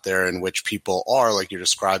trend out there in which people are, like you're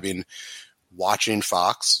describing, watching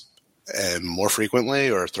Fox more frequently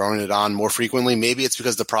or throwing it on more frequently. Maybe it's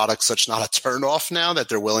because the product's such not a turnoff now that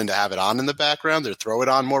they're willing to have it on in the background or throw it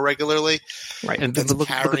on more regularly. Right. And look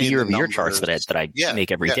at the year-over-year charts that I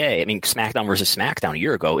make every day. I mean, SmackDown versus SmackDown a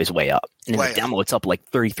year ago is way up. And in the demo, it's up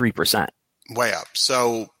like 33%. Way up.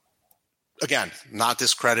 So, again, not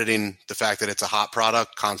discrediting the fact that it's a hot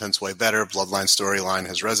product. Content's way better. Bloodline storyline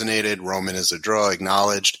has resonated. Roman is a draw,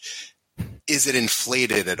 acknowledged. Is it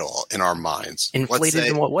inflated at all in our minds? Inflated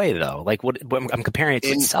in what way, though? Like, what I'm comparing it to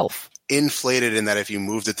itself. Inflated in that if you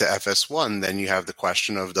moved it to FS1, then you have the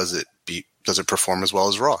question of does it perform as well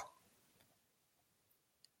as Raw?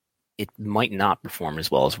 It might not perform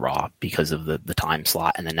as well as Raw because of the time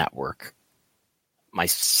slot and the network. My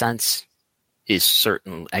sense is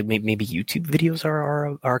certain. Maybe YouTube videos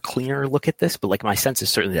are a cleaner look at this, but like my sense is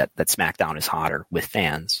certainly that SmackDown is hotter with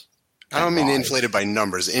fans. I don't mean inflated by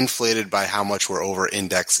numbers, inflated by how much we're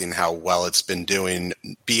over-indexing how well it's been doing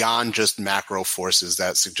beyond just macro forces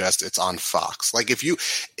that suggest it's on Fox. Like if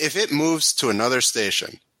it moves to another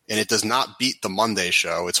station and it does not beat the Monday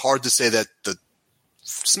show, it's hard to say that the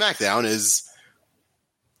SmackDown is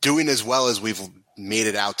doing as well as we've made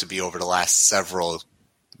it out to be over the last several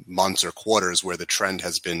months or quarters where the trend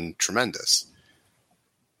has been tremendous.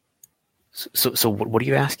 So what are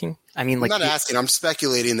you asking? I mean, like, I'm not asking. I'm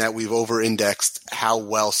speculating that we've over-indexed how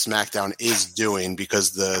well SmackDown is doing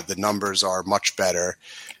because the numbers are much better.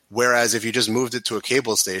 Whereas if you just moved it to a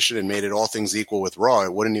cable station and made it all things equal with Raw,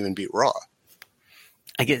 it wouldn't even beat Raw.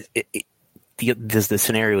 I guess the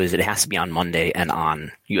scenario is it has to be on Monday and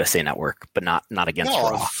on USA Network, but not against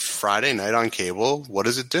Raw. Friday night on cable, what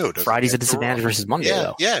does it do? Friday's a disadvantage versus Monday,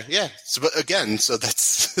 though. Yeah. So, but again,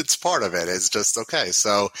 it's part of it. It's just, okay,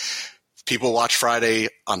 so people watch Friday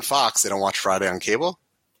on Fox. They don't watch Friday on cable.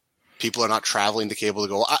 People are not traveling to cable to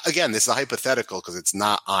go. Again, this is a hypothetical because it's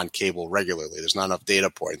not on cable regularly. There's not enough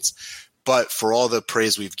data points. But for all the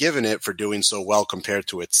praise we've given it for doing so well compared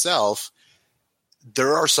to itself,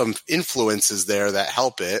 there are some influences there that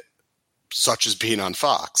help it, such as being on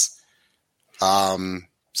Fox,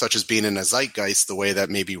 such as being in a zeitgeist the way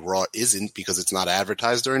that maybe Raw isn't because it's not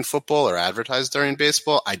advertised during football or advertised during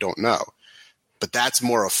baseball. I don't know. But that's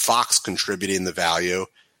more of Fox contributing the value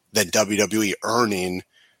than WWE earning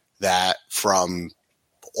that from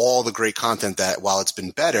all the great content that while it's been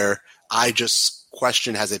better, I just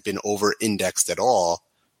question has it been over-indexed at all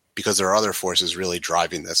because there are other forces really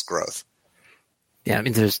driving this growth. Yeah, I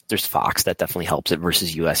mean, there's Fox that definitely helps it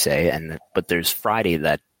versus USA, but there's Friday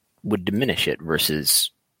that would diminish it versus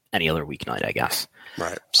any other weeknight, I guess.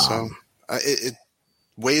 Right. So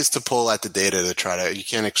ways to pull at the data to try to – you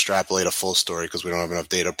can't extrapolate a full story because we don't have enough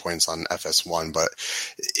data points on FS1. But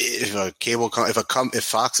if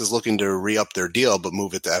Fox is looking to re-up their deal but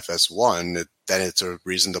move it to FS1, then it's a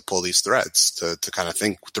reason to pull these threads to kind of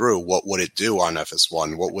think through what would it do on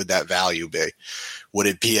FS1? What would that value be? Would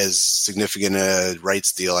it be as significant a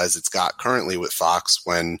rights deal as it's got currently with Fox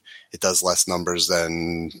when it does less numbers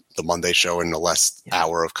than the Monday show and a less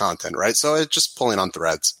hour of content, right? So it's just pulling on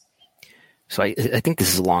threads. So I think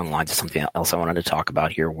this is along the lines of something else I wanted to talk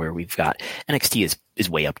about here where we've got NXT is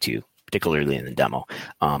way up to, particularly in the demo.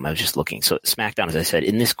 I was just looking. So SmackDown, as I said,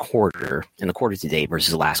 in the quarter to date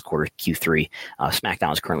versus the last quarter, Q3,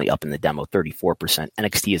 SmackDown is currently up in the demo 34%.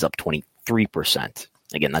 NXT is up 23%.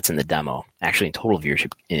 Again, that's in the demo. Actually, in total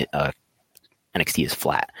viewership, NXT is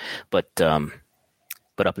flat, but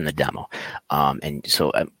up in the demo. And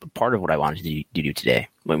so part of what I wanted to do today,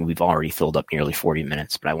 when we've already filled up nearly 40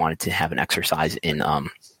 minutes, but I wanted to have an exercise in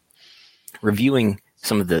reviewing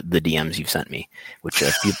some of the DMs you've sent me, which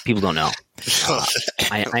people don't know.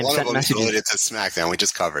 I've sent messages related to SmackDown. We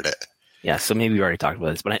just covered it. Yeah, so maybe we already talked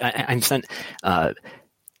about this, but I sent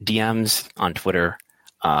DMs on Twitter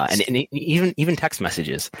And even text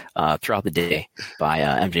messages throughout the day by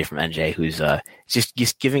MJ from NJ, who's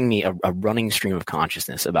just giving me a running stream of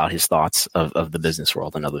consciousness about his thoughts of the business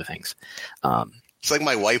world and other things. It's like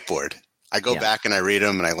my whiteboard. I go back and I read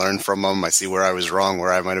them and I learn from them. I see where I was wrong,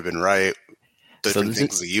 where I might have been right. Different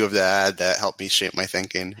things that you have to add that help me shape my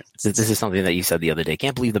thinking. This is something that you said the other day.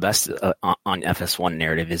 Can't believe the best on FS1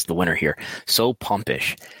 narrative is the winner here. So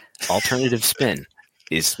pumpish. Alternative spin.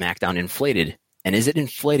 Is SmackDown inflated? And is it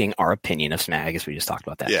inflating our opinion of Smack? I guess we just talked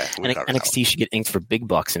about that. Yeah, NXT should get inked for big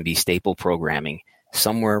bucks and be staple programming,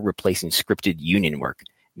 somewhere replacing scripted union work.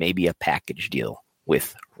 Maybe a package deal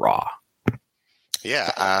with Raw.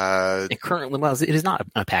 Yeah. It is not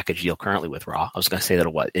a package deal currently with Raw. I was going to say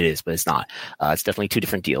that it is, but it's not. It's definitely two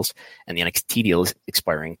different deals. And the NXT deal is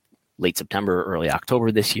expiring late September, early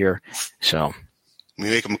October this year. So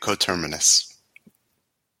we make them coterminous.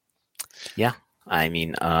 Yeah. I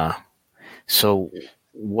mean, so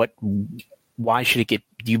why should it get,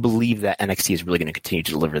 do you believe that NXT is really going to continue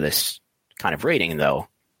to deliver this kind of rating though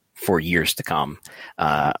for years to come?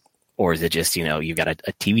 Or is it just, you've got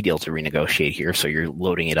a TV deal to renegotiate here, so you're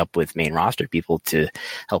loading it up with main roster people to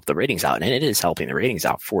help the ratings out, and it is helping the ratings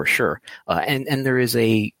out for sure. And there is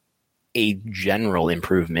a general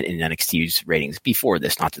improvement in NXT's ratings before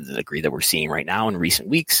this, not to the degree that we're seeing right now in recent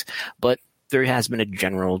weeks, but there has been a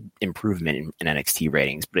general improvement in NXT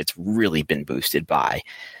ratings, but it's really been boosted by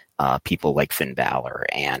people like Finn Balor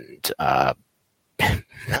and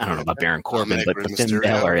I don't know about Baron Corbin, but Finn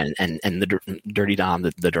Balor and the Dirty Dom,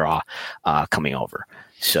 the Draw, coming over.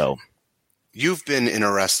 So you've been in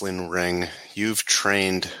a wrestling ring. You've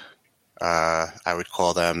trained, I would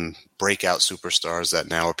call them breakout superstars that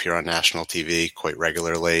now appear on national TV quite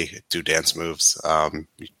regularly, do dance moves.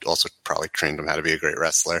 You also probably trained them how to be a great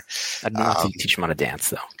wrestler. I did not teach them how to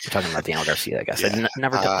dance, though. We're talking about Daniel Garcia, I guess. Yeah.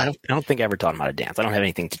 I don't think I ever taught him how to dance. I don't have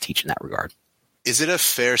anything to teach in that regard. Is it a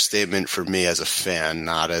fair statement for me as a fan,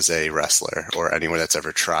 not as a wrestler or anyone that's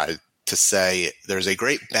ever tried, to say there's a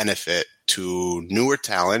great benefit to newer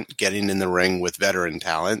talent getting in the ring with veteran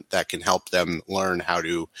talent that can help them learn how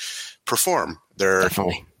to perform?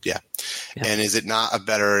 Definitely. Yeah. And is it not a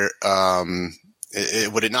better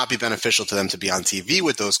would it not be beneficial to them to be on TV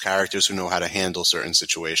with those characters who know how to handle certain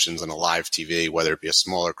situations on a live TV, whether it be a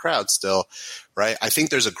smaller crowd still, right? I think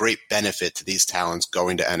there's a great benefit to these talents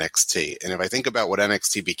going to NXT. And if I think about what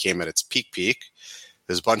NXT became at its peak,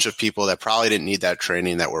 there's a bunch of people that probably didn't need that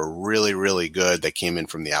training that were really, really good that came in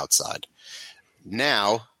from the outside.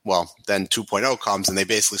 Now, well, then 2.0 comes and they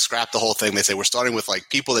basically scrap the whole thing. They say we're starting with like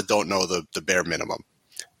people that don't know the bare minimum.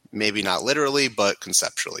 Maybe not literally, but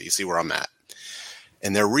conceptually. You see where I'm at.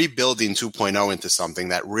 And they're rebuilding 2.0 into something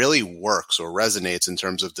that really works or resonates in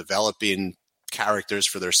terms of developing characters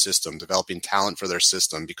for their system, developing talent for their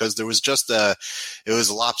system, because there was it was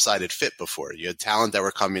a lopsided fit before. You had talent that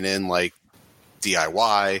were coming in like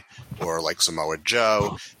DIY or like Samoa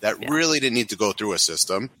Joe that really didn't need to go through a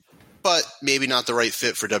system, but maybe not the right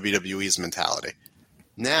fit for WWE's mentality.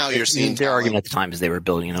 Now you're seeing their argument at the time is they were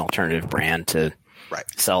building an alternative brand to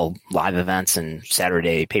sell live events and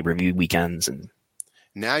Saturday pay-per-view weekends. And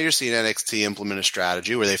now you're seeing NXT implement a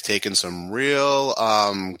strategy where they've taken some real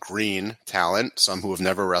green talent, some who have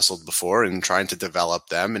never wrestled before, and trying to develop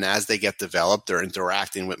them. And as they get developed, they're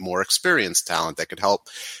interacting with more experienced talent that could help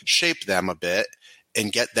shape them a bit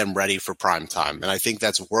and get them ready for prime time. And I think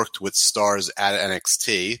that's worked with stars at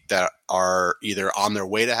NXT that are either on their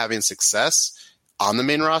way to having success on the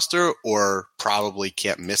main roster or probably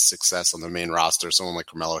can't miss success on the main roster, someone like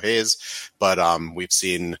Carmelo Hayes. But we've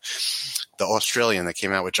seen the Australian that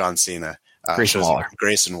came out with John Cena.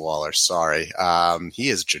 Grayson Waller, sorry. He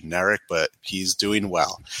is generic, but he's doing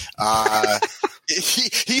well.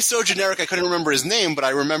 He's so generic I couldn't remember his name, but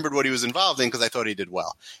I remembered what he was involved in because I thought he did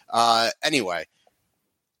well. Anyway,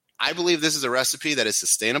 I believe this is a recipe that is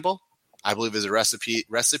sustainable. I believe is a recipe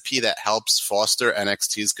that helps foster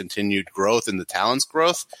NXT's continued growth and the talent's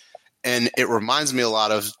growth. And it reminds me a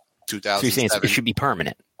lot of 2007. So you're saying it should be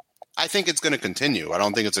permanent? I think it's going to continue. I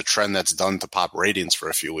don't think it's a trend that's done to pop ratings for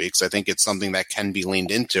a few weeks. I think it's something that can be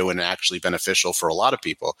leaned into and actually beneficial for a lot of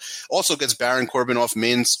people. Also gets Baron Corbin off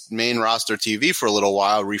main roster TV for a little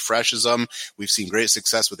while, refreshes them. We've seen great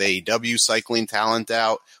success with AEW cycling talent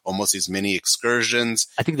out, almost these mini excursions.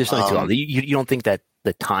 I think there's something to that. You don't think that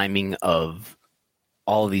the timing of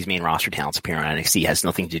all of these main roster talents appearing on NXT has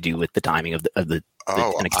nothing to do with the timing of the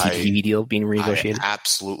NXT TV deal being renegotiated? I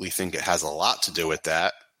absolutely think it has a lot to do with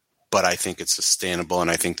that. But I think it's sustainable, and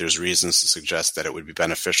I think there's reasons to suggest that it would be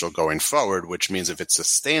beneficial going forward, which means if it's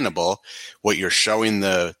sustainable, what you're showing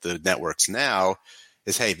the networks now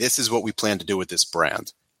is, hey, this is what we plan to do with this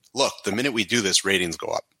brand. look, the minute we do this, ratings go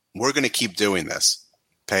up. We're going to keep doing this.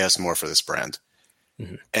 Pay us more for this brand.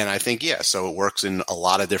 Mm-hmm. And I think, so it works in a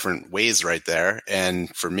lot of different ways right there.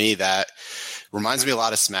 And for me, that reminds me a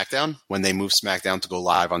lot of SmackDown when they moved SmackDown to go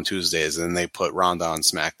live on Tuesdays, and then they put Ronda on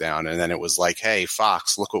SmackDown. And then it was like, hey,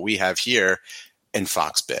 Fox, look what we have here. And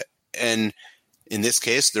Fox bit. And in this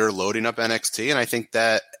case, they're loading up NXT. And I think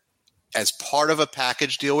that as part of a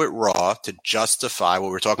package deal with Raw to justify what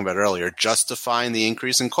we were talking about earlier, justifying the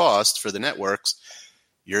increase in cost for the networks,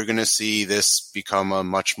 you're going to see this become a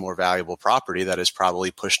much more valuable property that is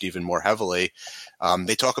probably pushed even more heavily.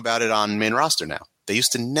 They talk about it on main roster now. They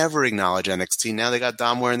used to never acknowledge NXT. Now they got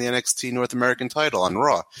Dom wearing the NXT North American title on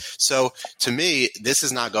Raw. So to me, this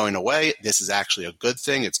is not going away. This is actually a good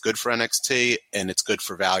thing. It's good for NXT, and it's good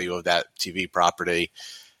for value of that TV property,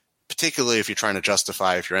 particularly if you're trying to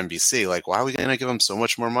justify if you're NBC. Like, why are we going to give them so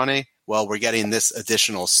much more money? Well, we're getting this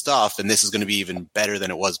additional stuff, and this is going to be even better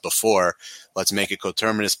than it was before. Let's make it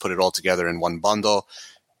coterminous, put it all together in one bundle.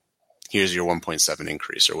 Here's your 1.7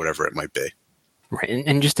 increase or whatever it might be. Right,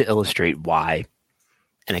 and just to illustrate why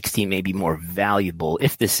NXT may be more valuable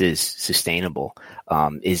if this is sustainable,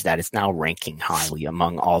 is that it's now ranking highly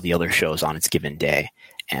among all the other shows on its given day.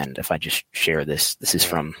 And if I just share this is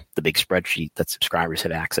from the big spreadsheet that subscribers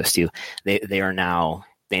have access to. They are now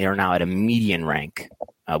at a median rank.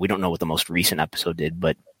 We don't know what the most recent episode did,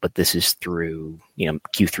 but this is through,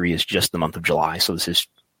 Q3 is just the month of July. So this is,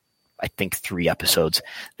 I think, 3 episodes.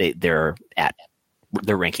 They're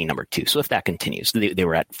ranking number 2. So if that continues, they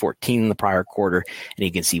were at 14 in the prior quarter, and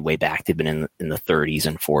you can see way back they've been in the 30s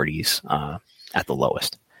and 40s at the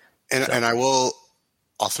lowest. And I'll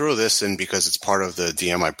throw this in because it's part of the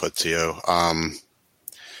DM I put to you.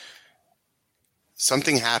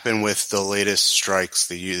 Something happened with the latest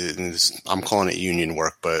strikes. I'm calling it union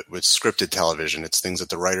work, but with scripted television, it's things that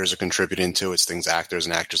the writers are contributing to. It's things actors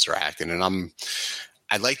and actresses are acting. And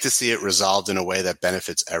I'd like to see it resolved in a way that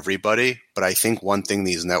benefits everybody. But I think one thing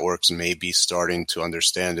these networks may be starting to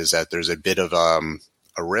understand is that there's a bit of a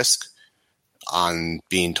risk on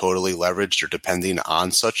being totally leveraged or depending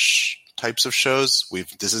on such types of shows.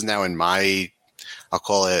 This is now in I'll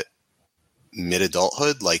call it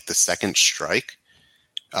mid-adulthood, like the second strike.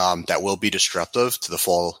 That will be disruptive to the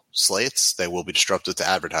fall slates. They will be disruptive to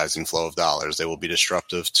advertising flow of dollars. They will be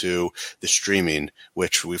disruptive to the streaming,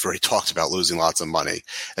 which we've already talked about losing lots of money.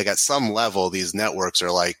 Like at some level, these networks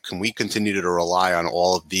are like, can we continue to rely on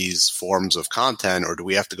all of these forms of content, or do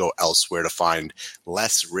we have to go elsewhere to find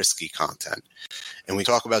less risky content? And we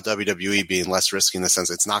talk about WWE being less risky in the sense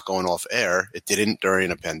it's not going off air. It didn't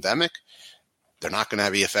during a pandemic. They're not going to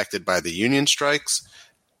be affected by the union strikes.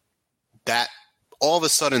 That all of a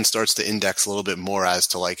sudden starts to index a little bit more as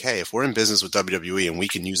to like, hey, if we're in business with WWE and we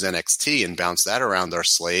can use NXT and bounce that around our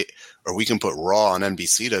slate, or we can put Raw on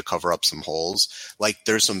NBC to cover up some holes, like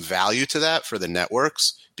there's some value to that for the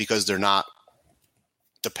networks because they're not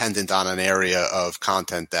dependent on an area of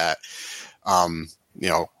content that,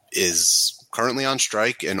 is currently on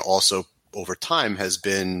strike and also over time has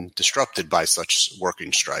been disrupted by such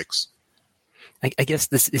working strikes. I guess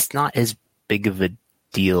this is not as big of a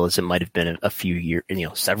deal as it might have been a few years,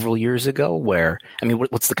 several years ago, where, I mean,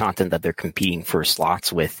 what's the content that they're competing for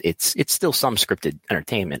slots with? It's still some scripted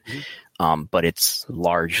entertainment, but it's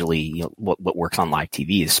largely, what works on live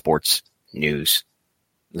TV is sports news.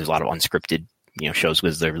 There's a lot of unscripted, shows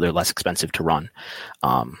because they're less expensive to run.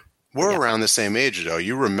 We're around the same age, though.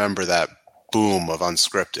 You remember that boom of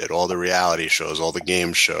unscripted, all the reality shows, all the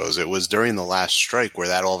game shows. It was during the last strike where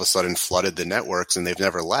that all of a sudden flooded the networks, and they've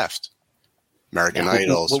never left. American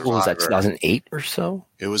Idol, what was that, 2008 or so?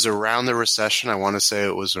 It was around the recession. I want to say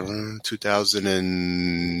it was around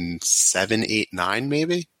 2007, 8, 9,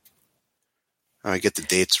 maybe. I get the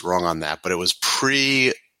dates wrong on that, but it was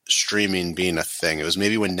pre-streaming being a thing. It was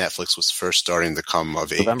maybe when Netflix was first starting to come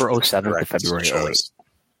of age. November 07 to February 08.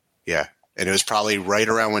 Yeah, and it was probably right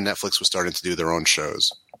around when Netflix was starting to do their own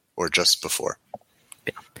shows, or just before.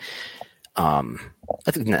 Yeah. I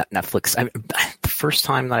think Netflix, the first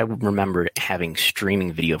time that I would remember having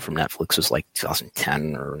streaming video from Netflix was like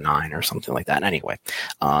 2010 or 9 or something like that. Anyway,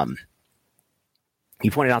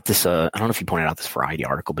 you pointed out this, I don't know if you pointed out this Variety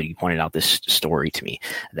article, but you pointed out this story to me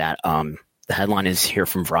that the headline is here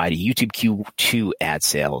from Variety: YouTube Q2 ad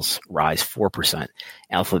sales rise 4%.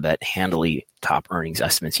 Alphabet handily top earnings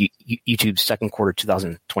estimates. YouTube's second quarter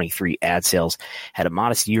 2023 ad sales had a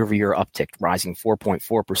modest year-over-year uptick, rising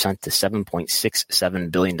 4.4% to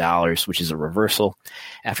 $7.67 billion, which is a reversal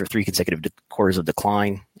after 3 consecutive quarters of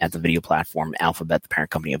decline. At the video platform, Alphabet, the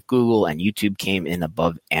parent company of Google, and YouTube came in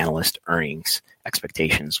above analyst earnings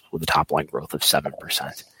expectations with a top-line growth of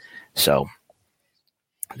 7%. So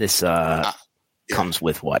This comes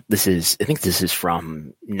with what? I think this is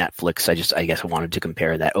from Netflix. I guess I wanted to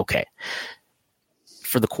compare that. Okay.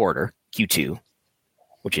 For the quarter, Q2,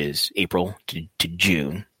 which is April to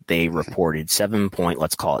June, they reported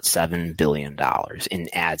 $7 billion in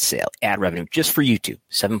ad revenue just for YouTube,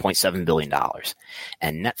 $7.7 billion.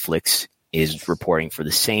 And Netflix is reporting for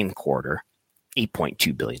the same quarter,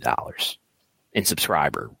 $8.2 billion in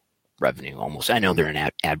subscriber revenue almost. I know they're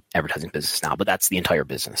in advertising business now, but that's the entire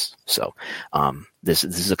business. So this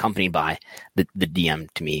is accompanied by the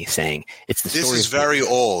DM to me saying it's the story. This is very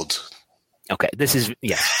old. Okay, this is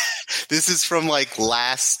This is from like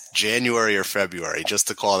last January or February, just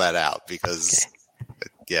to call that out because,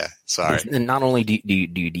 yeah, sorry. And not only do you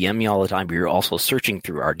DM me all the time, but you're also searching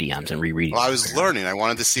through our DMs and rereading. Well, I was learning. I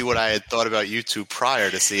wanted to see what I had thought about YouTube prior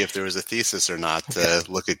to see if there was a thesis or not to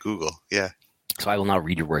look at Google. Yeah. So I will now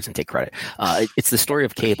read your words and take credit. It's the story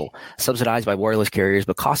of cable, subsidized by wireless carriers,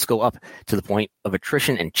 but costs go up to the point of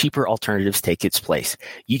attrition and cheaper alternatives take its place.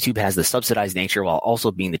 YouTube has the subsidized nature while also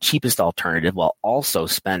being the cheapest alternative, while also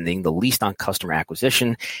spending the least on customer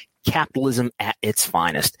acquisition. Capitalism at its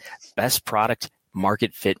finest. Best product,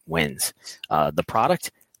 market fit wins. The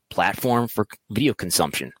product, platform for video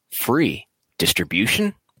consumption, free.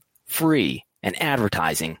 Distribution, free. And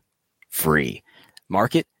advertising, free.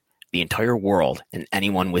 Market, the entire world and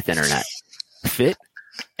anyone with internet. Fit,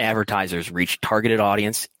 advertisers reach targeted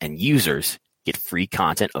audience and users get free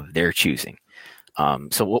content of their choosing.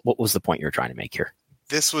 So what was the point you were trying to make here?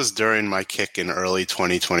 This was during my kick in early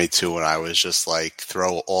 2022 when I was just like,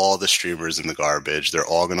 throw all the streamers in the garbage. They're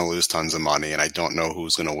all going to lose tons of money, and I don't know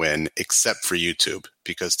who's going to win except for YouTube.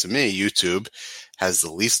 Because to me, YouTube has the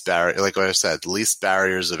least like I said, least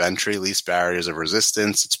barriers of entry, least barriers of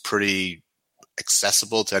resistance. It's pretty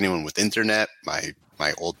accessible to anyone with internet. My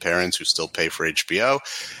old parents who still pay for HBO.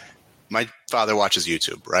 My father watches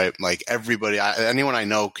YouTube, right? Like everybody, anyone I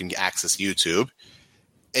know can access YouTube.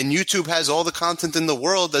 And YouTube has all the content in the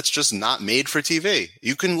world that's just not made for TV.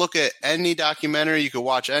 You can look at any documentary, you can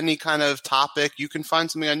watch any kind of topic, you can find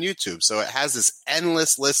something on YouTube. So it has this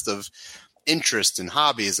endless list of interests and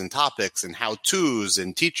hobbies and topics and how-tos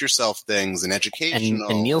and teach yourself things and educational.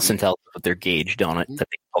 And Nielsen tells us with their gauge donut that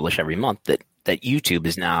they publish every month that YouTube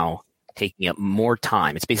is now taking up more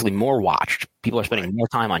time. It's basically more watched. People are spending more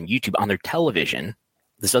time on YouTube on their television.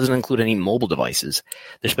 This doesn't include any mobile devices.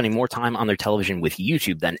 They're spending more time on their television with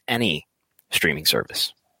YouTube than any streaming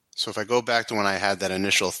service. So if I go back to when I had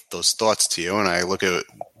those thoughts to you and I look at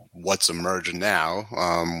what's emerging now,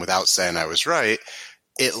 without saying I was right,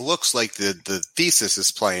 it looks like the thesis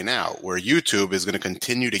is playing out where YouTube is going to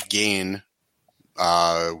continue to gain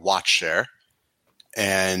watch share.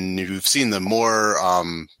 And you've seen the more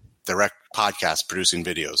direct podcasts producing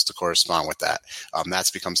videos to correspond with that.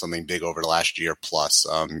 That's become something big over the last year plus,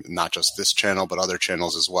 not just this channel, but other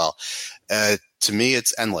channels as well. To me,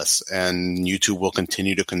 it's endless, and YouTube will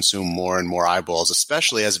continue to consume more and more eyeballs,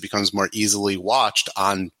 especially as it becomes more easily watched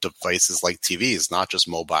on devices like TVs, not just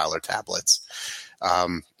mobile or tablets.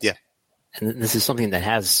 Yeah. And this is something that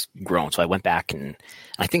has grown. So I went back and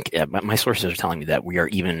I think my sources are telling me that we are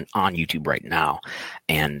even on YouTube right now.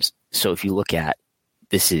 And so if you look at,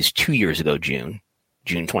 this is 2 years ago, June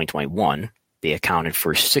 2021, they accounted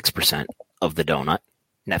for 6% of the donut.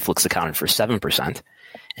 Netflix accounted for 7%. And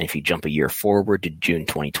if you jump a year forward to June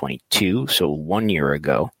 2022, so 1 year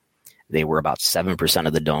ago, they were about 7%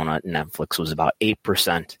 of the donut. Netflix was about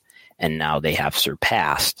 8%. And now they have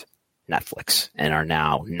surpassed Netflix and are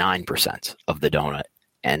now 9% of the donut,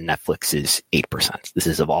 and Netflix is 8%. This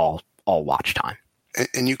is of all watch time.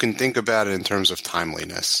 And you can think about it in terms of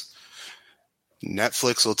timeliness.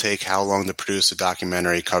 Netflix will take how long to produce a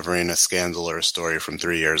documentary covering a scandal or a story from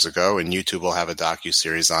 3 years ago, and YouTube will have a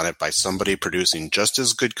docuseries on it by somebody producing just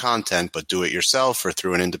as good content, but do it yourself or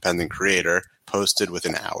through an independent creator, posted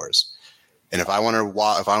within hours. And if I want to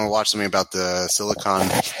watch something about the Silicon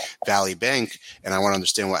Valley Bank and I want to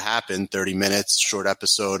understand what happened, 30 minutes, short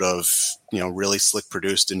episode of, really slick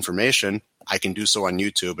produced information, I can do so on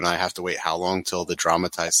YouTube, and I have to wait how long till the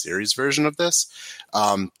dramatized series version of this?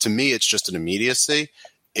 To me, it's just an immediacy.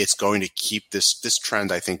 It's going to keep this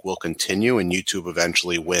trend, I think, will continue, and YouTube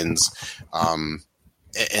eventually wins. And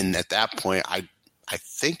at that point, I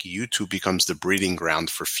think YouTube becomes the breeding ground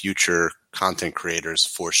for future content creators,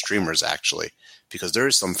 for streamers, actually, because there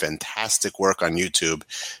is some fantastic work on YouTube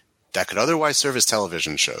that could otherwise serve as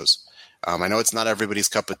television shows. I know it's not everybody's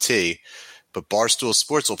cup of tea, but Barstool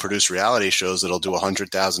Sports will produce reality shows that'll do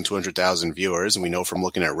 100,000, 200,000 viewers. And we know from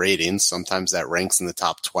looking at ratings, sometimes that ranks in the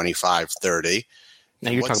top 25, 30.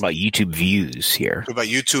 Now you're talking about YouTube views here. About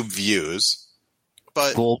YouTube views.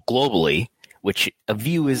 But globally, which a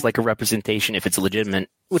view is like a representation if it's legitimate,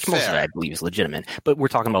 which most of it I believe is legitimate. But we're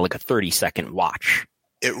talking about like a 30-second watch.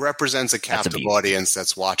 It represents a captive audience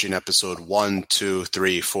that's watching episode 1, 2,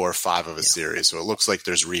 3, 4, 5 of a series. So it looks like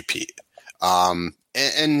there's repeat.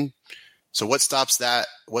 And so what stops that?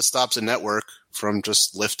 What stops a network from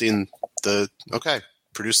just lifting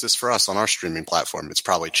produce this for us on our streaming platform? It's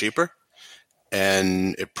probably cheaper,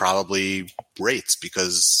 and it probably rates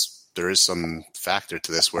because there is some factor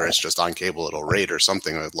to this where it's just on cable, it'll rate or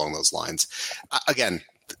something along those lines. Again,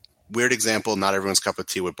 weird example, not everyone's cup of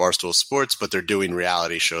tea with Barstool Sports, but they're doing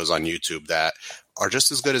reality shows on YouTube that are just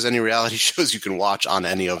as good as any reality shows you can watch on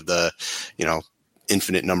any of the,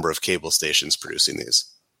 infinite number of cable stations producing these.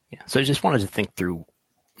 Yeah. So I just wanted to think through,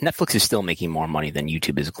 Netflix is still making more money than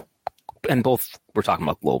YouTube is, and both we're talking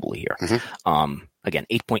about globally here. Mm-hmm. Again,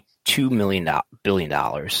 $8.2 billion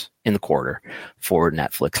in the quarter for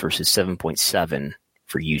Netflix versus 7.7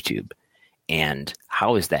 for YouTube. And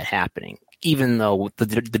how is that happening? Even though the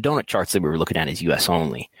donut charts that we were looking at is US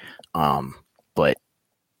only. But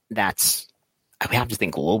we have to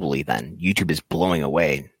think globally then. YouTube is blowing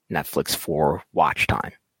away Netflix for watch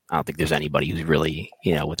time. I don't think there's anybody who's really,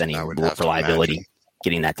 with any reliability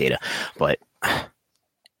getting that data. But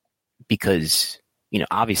because,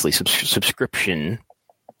 obviously subscription,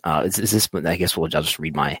 is this, I guess I'll just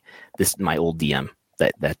read my old DM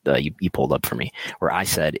that you pulled up for me, where I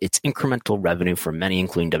said it's incremental revenue for many,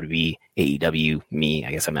 including WWE, AEW, me,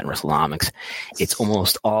 I guess I meant Wrestlenomics. It's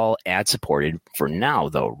almost all ad supported for now,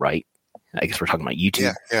 though, right? I guess we're talking about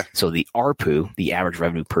YouTube. Yeah. So the ARPU, the average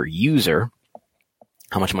revenue per user,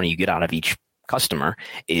 how much money you get out of each customer,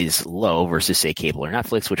 is low versus, say, cable or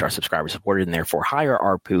Netflix, which are subscriber supported and therefore higher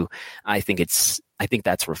ARPU. I think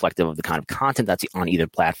that's reflective of the kind of content that's on either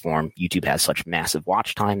platform. YouTube has such massive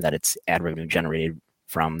watch time that its ad revenue generated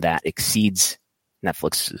from that exceeds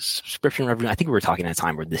Netflix's subscription revenue. I think we were talking at a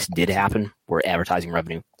time where this did happen, where advertising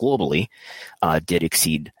revenue globally did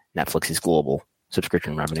exceed Netflix's global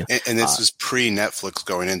subscription revenue. And this is pre-Netflix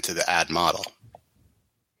going into the ad model.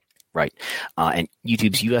 Right. And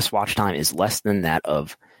YouTube's US watch time is less than that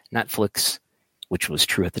of Netflix, which was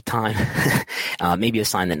true at the time. Maybe a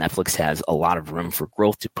sign that Netflix has a lot of room for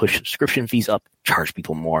growth to push subscription fees up, charge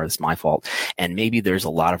people more. It's my fault. And maybe there's a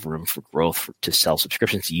lot of room for growth to sell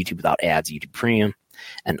subscriptions to YouTube without ads, YouTube Premium,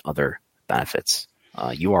 and other benefits.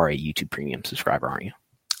 You are a YouTube Premium subscriber, aren't you?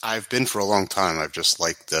 I've been for a long time. I've just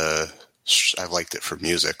liked I've liked it for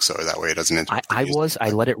music, so that way it doesn't interrupt. I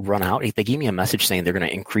let it run out. They gave me a message saying they're going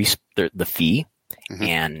to increase the fee, mm-hmm.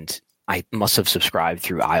 and I must have subscribed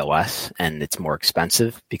through iOS, and it's more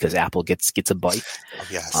expensive because Apple gets a bite. Oh,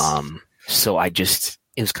 yes. So it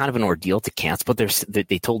was kind of an ordeal to cancel, but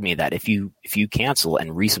they told me that if you cancel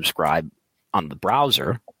and resubscribe on the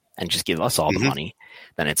browser and just give us all mm-hmm. the money,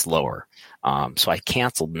 then it's lower. So I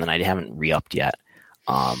canceled, and then I haven't re-upped yet.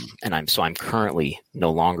 And I'm currently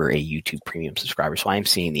no longer a YouTube Premium subscriber, so I am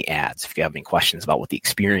seeing the ads. If you have any questions about what the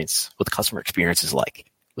customer experience is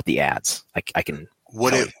like with the ads, I can.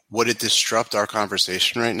 Would it disrupt our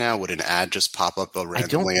conversation right now? Would an ad just pop up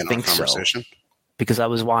randomly in our conversation? So, because I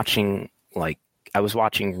was watching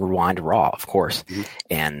Rewind Raw, of course, mm-hmm.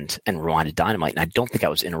 and Rewind to Dynamite, and I don't think I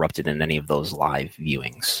was interrupted in any of those live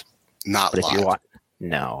viewings. Not live.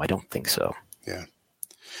 No, I don't think so. Yeah.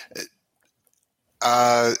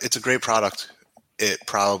 It's a great product. It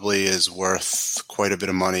probably is worth quite a bit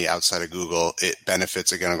of money outside of Google. It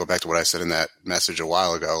benefits, again, I'll go back to what I said in that message a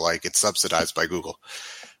while ago, like it's subsidized by Google.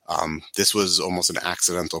 This was almost an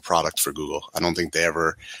accidental product for Google. I don't think they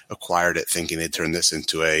ever acquired it thinking they'd turn this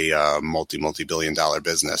into a multi-billion dollar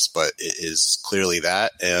business, but it is clearly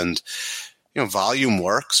that. And, volume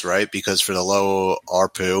works, right? Because for the low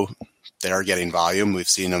ARPU, they are getting volume. We've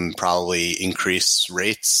seen them probably increase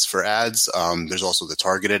rates for ads. There's also the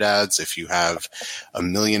targeted ads. If you have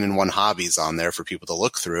 1,000,001 hobbies on there for people to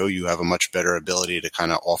look through, you have a much better ability to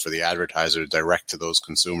kind of offer the advertiser direct to those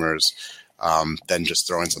consumers than just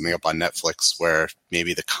throwing something up on Netflix where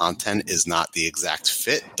maybe the content is not the exact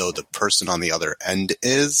fit, though the person on the other end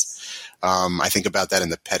is. I think about that in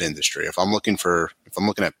the pet industry. If I'm looking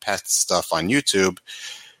at pet stuff on YouTube,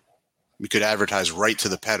 we could advertise right to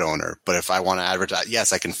the pet owner. But if I want to advertise,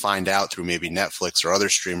 yes, I can find out through maybe Netflix or other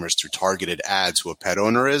streamers through targeted ads who a pet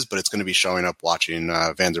owner is, but it's going to be showing up watching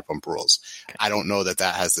Vanderpump Rules. Okay. I don't know that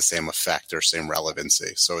has the same effect or same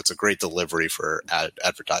relevancy. So it's a great delivery for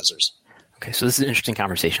advertisers. Okay, so this is an interesting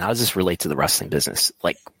conversation. How does this relate to the wrestling business?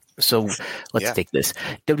 So let's take this.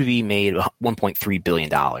 WWE made $1.3 billion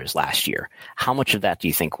last year. How much of that do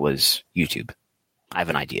you think was YouTube? I have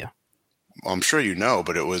an idea. Well, I'm sure you know,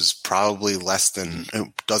 but it was probably less than, it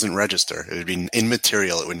doesn't register. It would be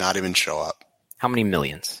immaterial. It would not even show up. How many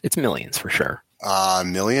millions? It's millions for sure.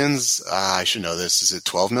 Millions? I should know this. Is it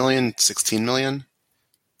 12 million? 16 million?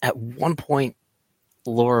 At one point,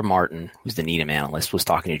 Laura Martin, who's the Needham analyst, was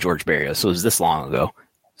talking to George Barrios. So it was this long ago.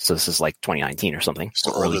 So this is like 2019 or something.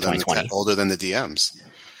 So or early 2020. Older than the DMs.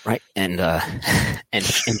 Right. And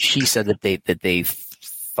she said that they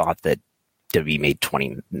thought that WWE made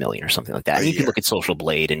 20 million or something like that. And you can look at Social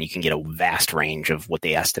Blade and you can get a vast range of what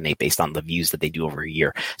they estimate based on the views that they do over a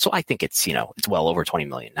year. So I think it's, it's well over 20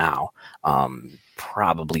 million now,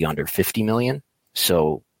 probably under 50 million.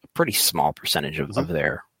 So a pretty small percentage of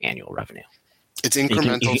their annual revenue. It's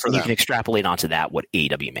incremental for them. You can extrapolate onto that what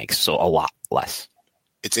AEW makes. So a lot less.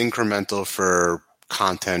 It's incremental for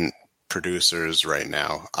content producers right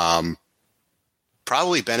now.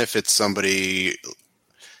 Probably benefits somebody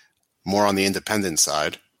more on the independent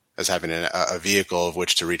side as having a vehicle of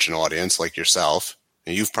which to reach an audience like yourself.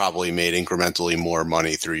 And you've probably made incrementally more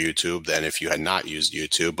money through YouTube than if you had not used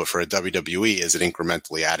YouTube. But for a WWE, is it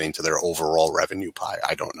incrementally adding to their overall revenue pie?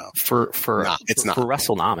 I don't know. It's not for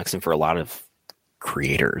Wrestlenomics and for a lot of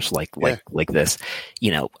creators like this,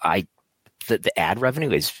 the ad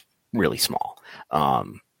revenue is really small.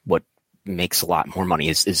 What makes a lot more money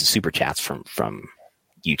is the super chats from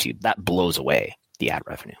YouTube. That blows away the ad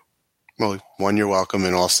revenue. Well, one, you're welcome,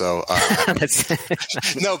 and also no,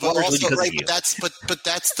 but also right. But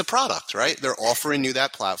that's the product, right? They're offering you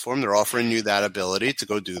that platform. They're offering you that ability to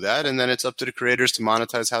go do that, and then it's up to the creators to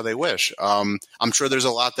monetize how they wish. I'm sure there's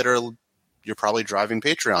a lot that you're probably driving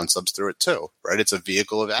Patreon subs through it too, right? It's a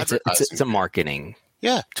vehicle of advertising. It's a marketing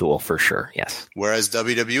tool for sure. Yes. Whereas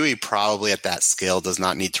WWE probably at that scale does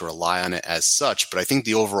not need to rely on it as such. But I think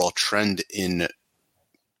the overall trend in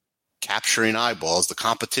capturing eyeballs, the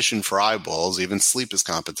competition for eyeballs, even sleep is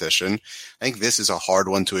competition. I think this is a hard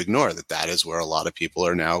one to ignore. That is where a lot of people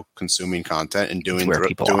are now consuming content and doing.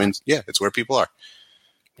 It's where people are.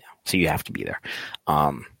 Yeah. So you have to be there.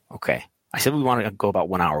 Okay. I said we want to go about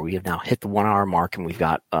 1 hour. We have now hit the 1 hour mark, and we've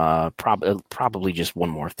got probably just one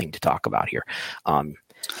more thing to talk about here.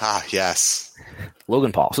 Yes.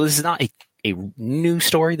 Logan Paul. So this is not a new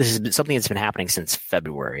story. This is something that's been happening since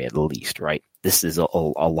February at least, right? This is a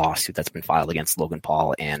lawsuit that's been filed against Logan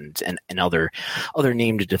Paul and other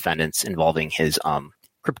named defendants involving his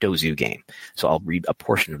Crypto Zoo game. So I'll read a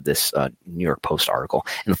portion of this New York Post article.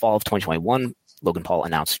 In the fall of 2021, Logan Paul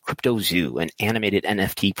announced Crypto Zoo, an animated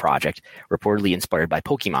NFT project reportedly inspired by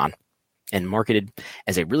Pokemon and marketed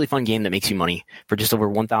as a really fun game that makes you money. For just over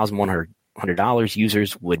 $1,100,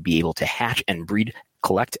 users would be able to hatch and breed,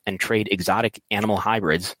 collect, and trade exotic animal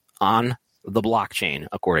hybrids on the blockchain,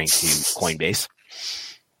 according to Coinbase.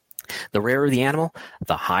 The rarer the animal,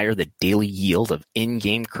 the higher the daily yield of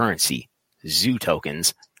in-game currency, zoo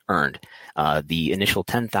tokens, earned. The initial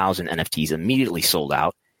 10,000 NFTs immediately sold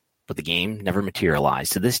out, but the game never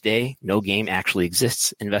materialized. To this day, no game actually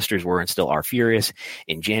exists. Investors were and still are furious.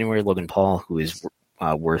 In January, Logan Paul, who is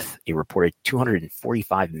worth a reported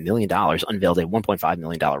 $245 million, unveiled a $1.5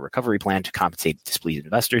 million recovery plan to compensate displeased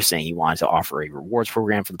investors, saying he wanted to offer a rewards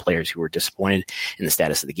program for the players who were disappointed in the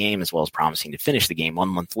status of the game, as well as promising to finish the game 1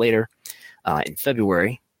 month later. In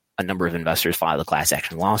February, a number of investors filed a class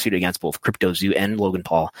action lawsuit against both Crypto Zoo and Logan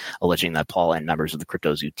Paul, alleging that Paul and members of the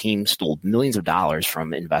Crypto Zoo team stole millions of dollars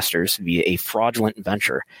from investors via a fraudulent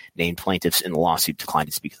venture. Named plaintiffs in the lawsuit declined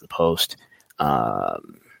to speak to the Post.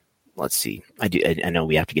 Let's see. I know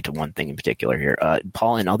we have to get to one thing in particular here.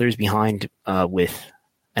 Paul and others behind with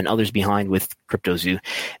Crypto Zoo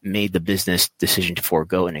made the business decision to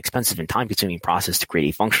forego an expensive and time-consuming process to create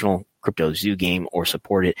a functional Crypto Zoo game or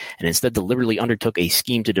support it, and instead deliberately undertook a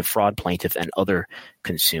scheme to defraud plaintiff and other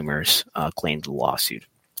consumers, claimed the lawsuit.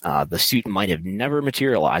 The suit might have never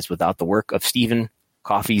materialized without the work of Stephen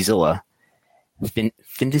CoffeeZilla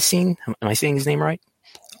Findicine. Am I saying his name right?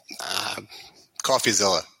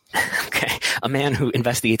 CoffeeZilla. Okay. A man who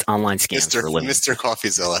investigates online scams for a living. Mr.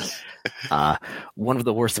 CoffeeZilla. One of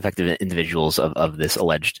the worst affected individuals of this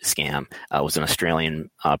alleged scam was an Australian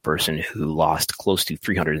person who lost close to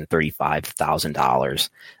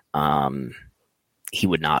 $335,000. He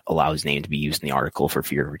would not allow his name to be used in the article for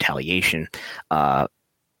fear of retaliation.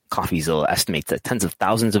 CoffeeZilla estimates that tens of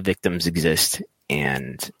thousands of victims exist,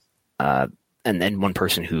 and then one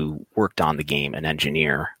person who worked on the game, an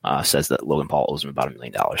engineer, says that Logan Paul owes him about $1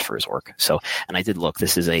 million for his work. So, and I did look.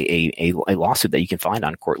 This is a lawsuit that you can find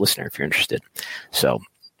on Court Listener if you're interested. So,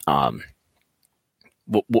 what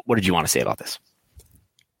did you want to say about this?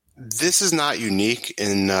 This is not unique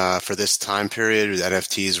for this time period with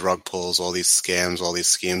NFTs, rug pulls, all these scams, all these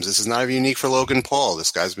schemes. This is not unique for Logan Paul.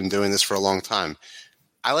 This guy's been doing this for a long time.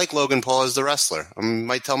 I like Logan Paul as the wrestler. I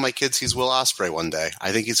might tell my kids he's Will Ospreay one day.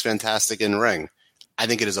 I think he's fantastic in ring. I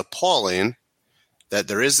think it is appalling that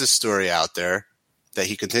there is this story out there that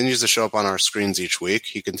he continues to show up on our screens each week.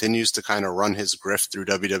 He continues to kind of run his grift through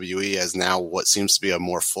WWE as now what seems to be a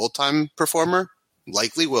more full-time performer.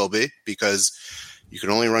 Likely will be, because you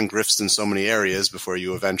can only run grifts in so many areas before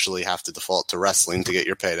you eventually have to default to wrestling to get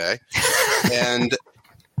your payday.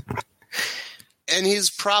 And he's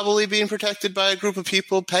probably being protected by a group of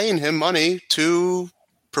people paying him money to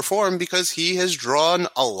perform because he has drawn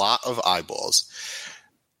a lot of eyeballs.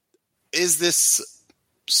 Is this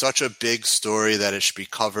such a big story that it should be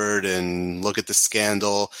covered and look at the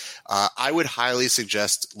scandal? I would highly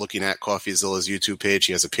suggest looking at CoffeeZilla's YouTube page.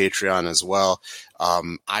 He has a Patreon as well.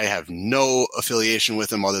 I have no affiliation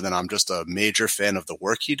with him other than I'm just a major fan of the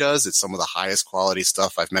work he does. It's some of the highest quality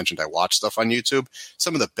stuff. I've mentioned I watch stuff on YouTube.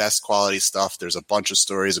 Some of the best quality stuff. There's a bunch of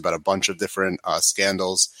stories about a bunch of different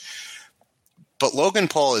scandals. But Logan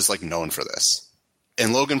Paul is like known for this.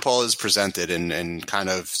 And Logan Paul is presented and kind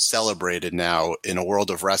of celebrated now in a world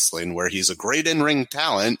of wrestling where he's a great in-ring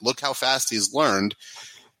talent. Look how fast he's learned.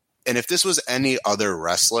 And if this was any other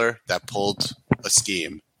wrestler that pulled a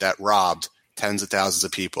scheme that robbed tens of thousands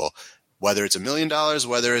of people, whether it's $1 million,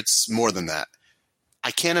 whether it's more than that, I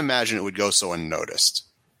can't imagine it would go so unnoticed.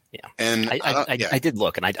 Yeah. And I did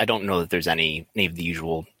look, and I don't know that there's any of the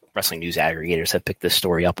usual wrestling news aggregators have picked this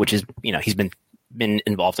story up, which is, he's been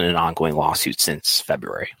involved in an ongoing lawsuit since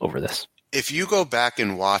February over this. If you go back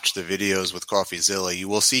and watch the videos with CoffeeZilla, you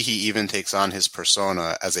will see he even takes on his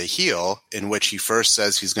persona as a heel, in which he first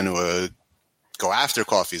says he's going to go after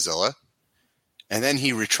CoffeeZilla, and then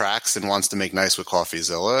he retracts and wants to make nice with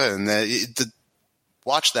CoffeeZilla. And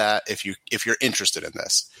watch that if you're interested in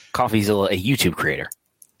this. CoffeeZilla, a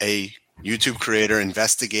YouTube creator,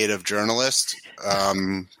 investigative journalist.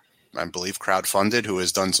 I believe crowdfunded, who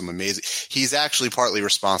has done some amazing. He's actually partly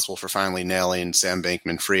responsible for finally nailing Sam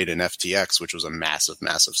Bankman-Fried and FTX, which was a massive,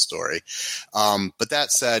 massive story. But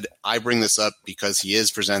that said, I bring this up because he is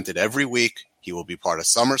presented every week. He will be part of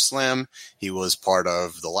SummerSlam. He was part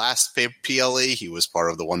of the last PLE. He was part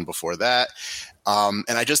of the one before that. And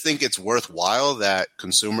I just think it's worthwhile that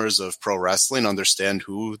consumers of pro wrestling understand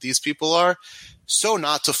who these people are, so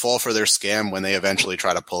not to fall for their scam when they eventually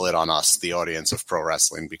try to pull it on us, the audience of pro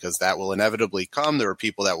wrestling, because that will inevitably come. There are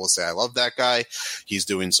people that will say, I love that guy. He's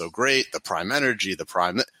doing so great. The Prime Energy,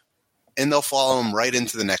 and they'll follow him right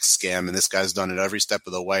into the next scam. And this guy's done it every step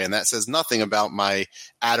of the way. And that says nothing about my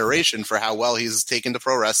adoration for how well he's taken to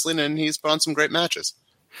pro wrestling, and he's put on some great matches.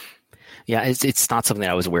 Yeah, it's not something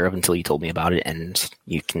I was aware of until you told me about it, and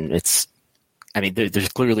there's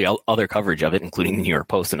clearly other coverage of it, including the New York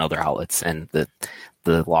Post and other outlets, and the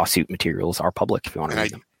lawsuit materials are public if you want to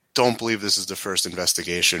read them. I don't believe this is the first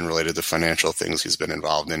investigation related to financial things he's been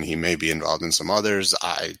involved in. He may be involved in some others.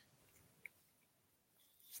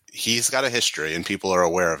 He's got a history, and people are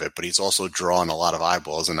aware of it, but he's also drawn a lot of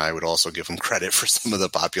eyeballs, and I would also give him credit for some of the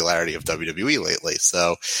popularity of WWE lately.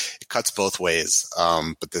 So it cuts both ways.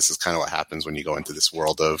 But this is kind of what happens when you go into this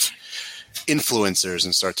world of influencers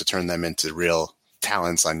and start to turn them into real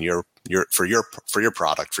talents on for your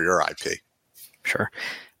product, for your IP. Sure.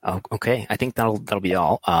 Okay. I think that'll be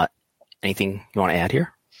all. Anything you want to add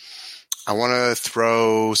here? I want to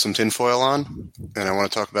throw some tinfoil on, and I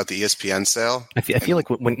want to talk about the ESPN sale. I feel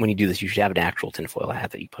like when you do this, you should have an actual tinfoil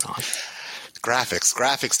hat that you put on.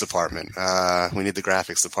 Graphics department. We need the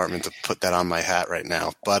graphics department to put that on my hat right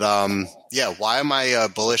now. But why am I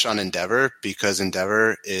bullish on Endeavor? Because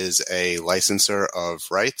Endeavor is a licensor of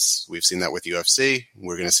rights. We've seen that with UFC.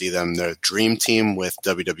 We're going to see them, the dream team with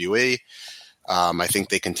WWE. I think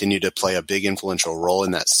they continue to play a big influential role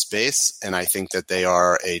in that space, and I think that they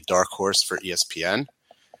are a dark horse for ESPN.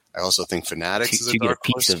 I also think Fanatics is a dark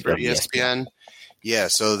horse for ESPN. Yeah,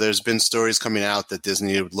 so there's been stories coming out that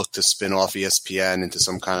Disney would look to spin off ESPN into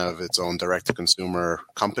some kind of its own direct-to-consumer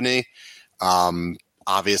company.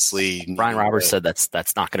 Obviously, Brian Roberts said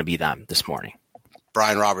that's not going to be them this morning.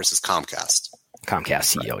 Brian Roberts is Comcast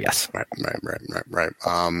CEO, right. Yes. Right.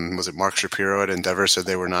 Was it Mark Shapiro at Endeavor said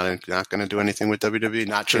they were not going to do anything with WWE?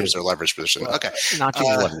 Not change their leverage position. Okay. Not change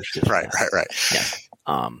their leverage position. Right.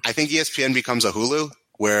 Yeah. I think ESPN becomes a Hulu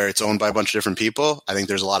where it's owned by a bunch of different people. I think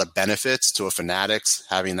there's a lot of benefits to a Fanatics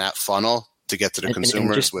having that funnel to get to the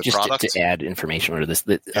consumers with products. To add information under this,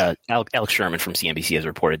 Alex Sherman from CNBC has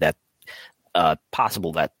reported that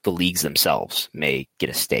possible that the leagues themselves may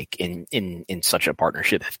get a stake in such a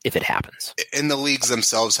partnership if it happens. And the leagues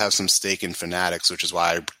themselves have some stake in Fanatics, which is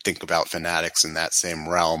why I think about Fanatics in that same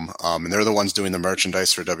realm. And they're the ones doing the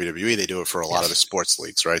merchandise for WWE. They do it for a lot of the sports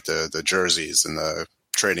leagues, right? The jerseys and the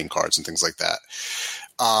trading cards and things like that.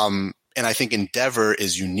 And I think Endeavor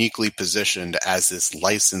is uniquely positioned as this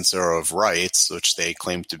licensor of rights, which they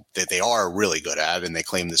claim that they are really good at, and they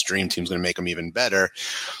claim this dream team is going to make them even better.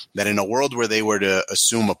 That in a world where they were to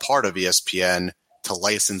assume a part of ESPN to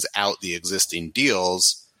license out the existing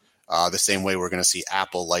deals, the same way we're going to see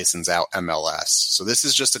Apple license out MLS. So this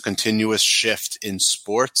is just a continuous shift in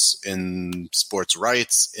sports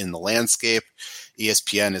rights, in the landscape.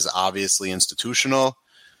 ESPN is obviously institutional.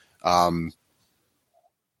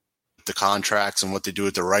 The contracts and what they do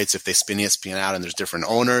with the rights if they spin ESPN out and there's different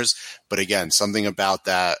owners. But again, something about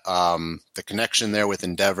that, the connection there with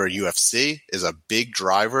Endeavor UFC is a big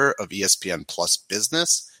driver of ESPN Plus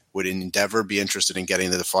business. Would Endeavor be interested in getting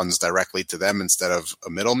the funds directly to them instead of a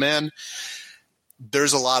middleman?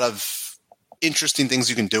 There's a lot of interesting things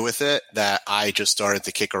you can do with it that I just started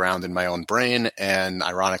to kick around in my own brain. And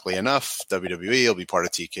ironically enough, WWE will be part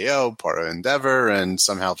of TKO, part of Endeavor, and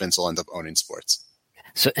somehow Vince will end up owning sports.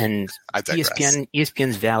 So, and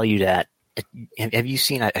ESPN's valued at, have you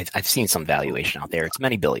seen, I've seen some valuation out there. It's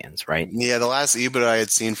many billions, right? Yeah. The last EBITDA I had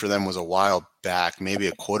seen for them was a while back, maybe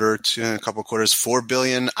a couple quarters, $4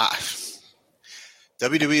 billion.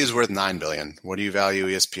 WWE is worth $9 billion. What do you value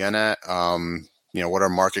ESPN at? What are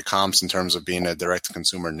market comps in terms of being a direct to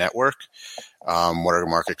consumer network? What are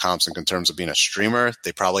market comps in terms of being a streamer?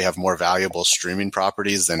 They probably have more valuable streaming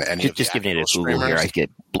properties than any of the just giving it a streamers. Google here. I get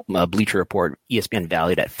Bleacher Report, ESPN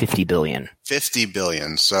valued at $50 billion. $50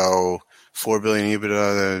 billion. So $4 billion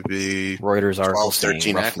EBITDA, that would be Reuters article 12,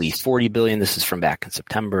 saying roughly $40 billion. This is from back in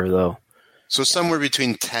September, though. So somewhere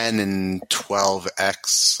between 10 and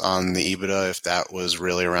 12x on the EBITDA, if that was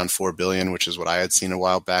really around $4 billion, which is what I had seen a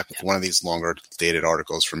while back. Yeah. One of these longer dated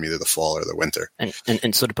articles from either the fall or the winter.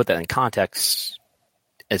 And so to put that in context,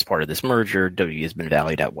 as part of this merger, WWE has been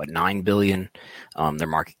valued at $9 billion. Their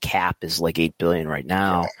market cap is like $8 billion right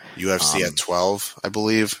now. Yeah. UFC at 12, I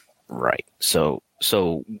believe. Right. So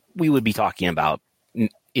we would be talking about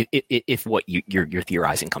if what you're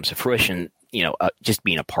theorizing comes to fruition, just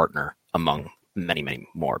being a partner among many, many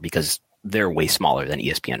more, because they're way smaller than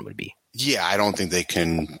ESPN would be. Yeah, I don't think they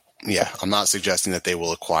can. Yeah, I'm not suggesting that they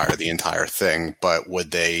will acquire the entire thing, but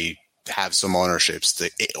would they have some ownership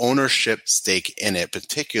stake in it,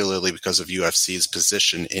 particularly because of UFC's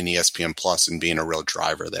position in ESPN Plus and being a real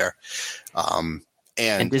driver there.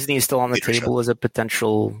 And Disney is still on the table as a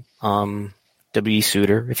potential WWE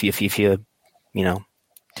suitor if you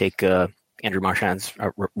take Andrew Marchand's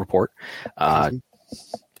report.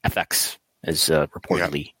 FX is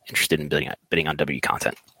reportedly interested in bidding on W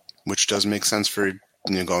content, which does make sense for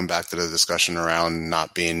going back to the discussion around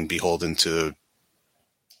not being beholden to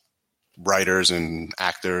writers and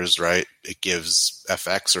actors, right? It gives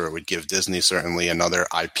FX, or it would give Disney certainly, another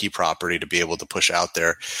IP property to be able to push out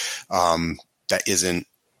there that isn't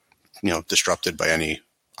disrupted by any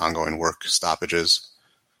ongoing work stoppages.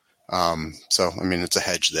 So I mean, it's a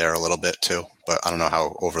hedge there a little bit too, but I don't know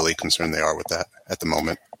how overly concerned they are with that at the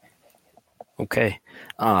moment. Okay.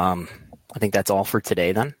 I think that's all for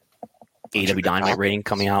today then. AEW Dynamite rating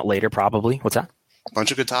coming out later, probably. What's that?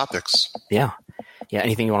 Bunch of good topics. Yeah.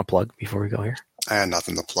 Anything you want to plug before we go here? I had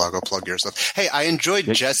nothing to plug. I'll plug your stuff. Hey, I enjoyed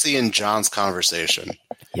Jesse and John's conversation.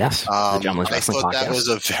 Yes. I thought that was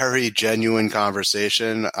a very genuine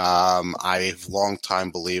conversation. I've long time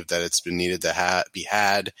believed that it's been needed to be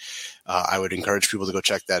had. I would encourage people to go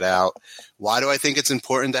check that out. Why do I think it's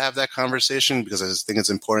important to have that conversation? Because I just think it's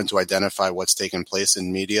important to identify what's taking place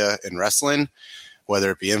in media in wrestling,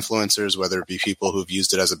 whether it be influencers, whether it be people who've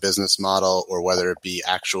used it as a business model, or whether it be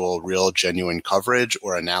actual, real, genuine coverage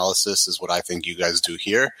or analysis is what I think you guys do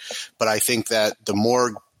here. But I think that the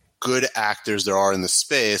more good actors there are in the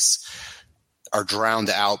space are drowned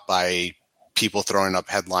out by people throwing up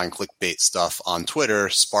headline clickbait stuff on Twitter,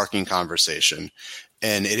 sparking conversation.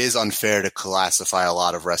 And it is unfair to classify a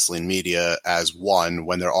lot of wrestling media as one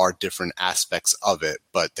when there are different aspects of it.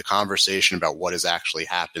 But the conversation about what has actually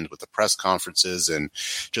happened with the press conferences and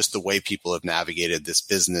just the way people have navigated this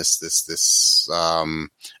business, this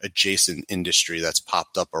adjacent industry that's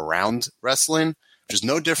popped up around wrestling, which is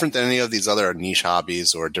no different than any of these other niche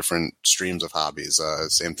hobbies or different streams of hobbies.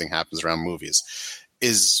 Same thing happens around movies,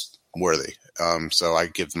 is worthy. So I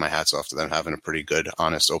give my hats off to them having a pretty good,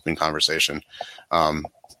 honest, open conversation,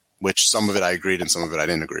 which some of it I agreed and some of it I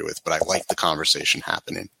didn't agree with, but I like the conversation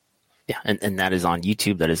happening. Yeah, and that is on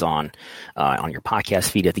YouTube. That is on your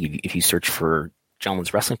podcast feed. I think if you search for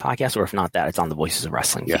Gentleman's Wrestling Podcast, or if not that, it's on the Voices of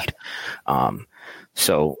Wrestling feed.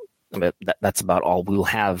 So that's about all. We'll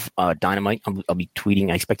have Dynamite. I'll be tweeting.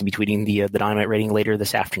 I expect to be tweeting the Dynamite rating later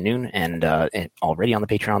this afternoon, and already on the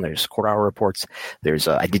Patreon, there's quarter-hour reports. There's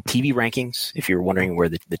I did TV rankings. If you're wondering where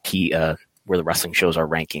the where the wrestling shows are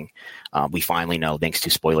ranking. We finally know, thanks to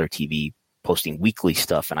Spoiler TV posting weekly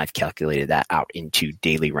stuff, and I've calculated that out into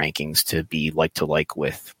daily rankings to be like to like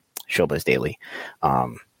with Showbuzz Daily.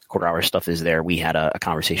 Quarter hour stuff is there. We had a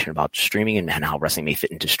conversation about streaming and how wrestling may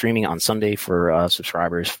fit into streaming on Sunday for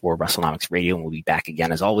subscribers for Wrestlenomics Radio, and we'll be back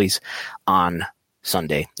again as always on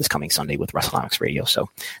Sunday, this coming Sunday, with Wrestlenomics Radio. So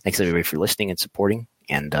thanks everybody for listening and supporting.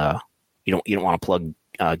 And you don't want to plug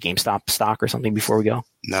GameStop stock or something before we go?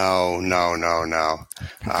 No.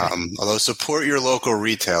 Okay. Although support your local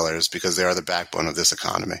retailers because they are the backbone of this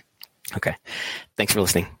economy. Okay. Thanks for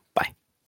listening.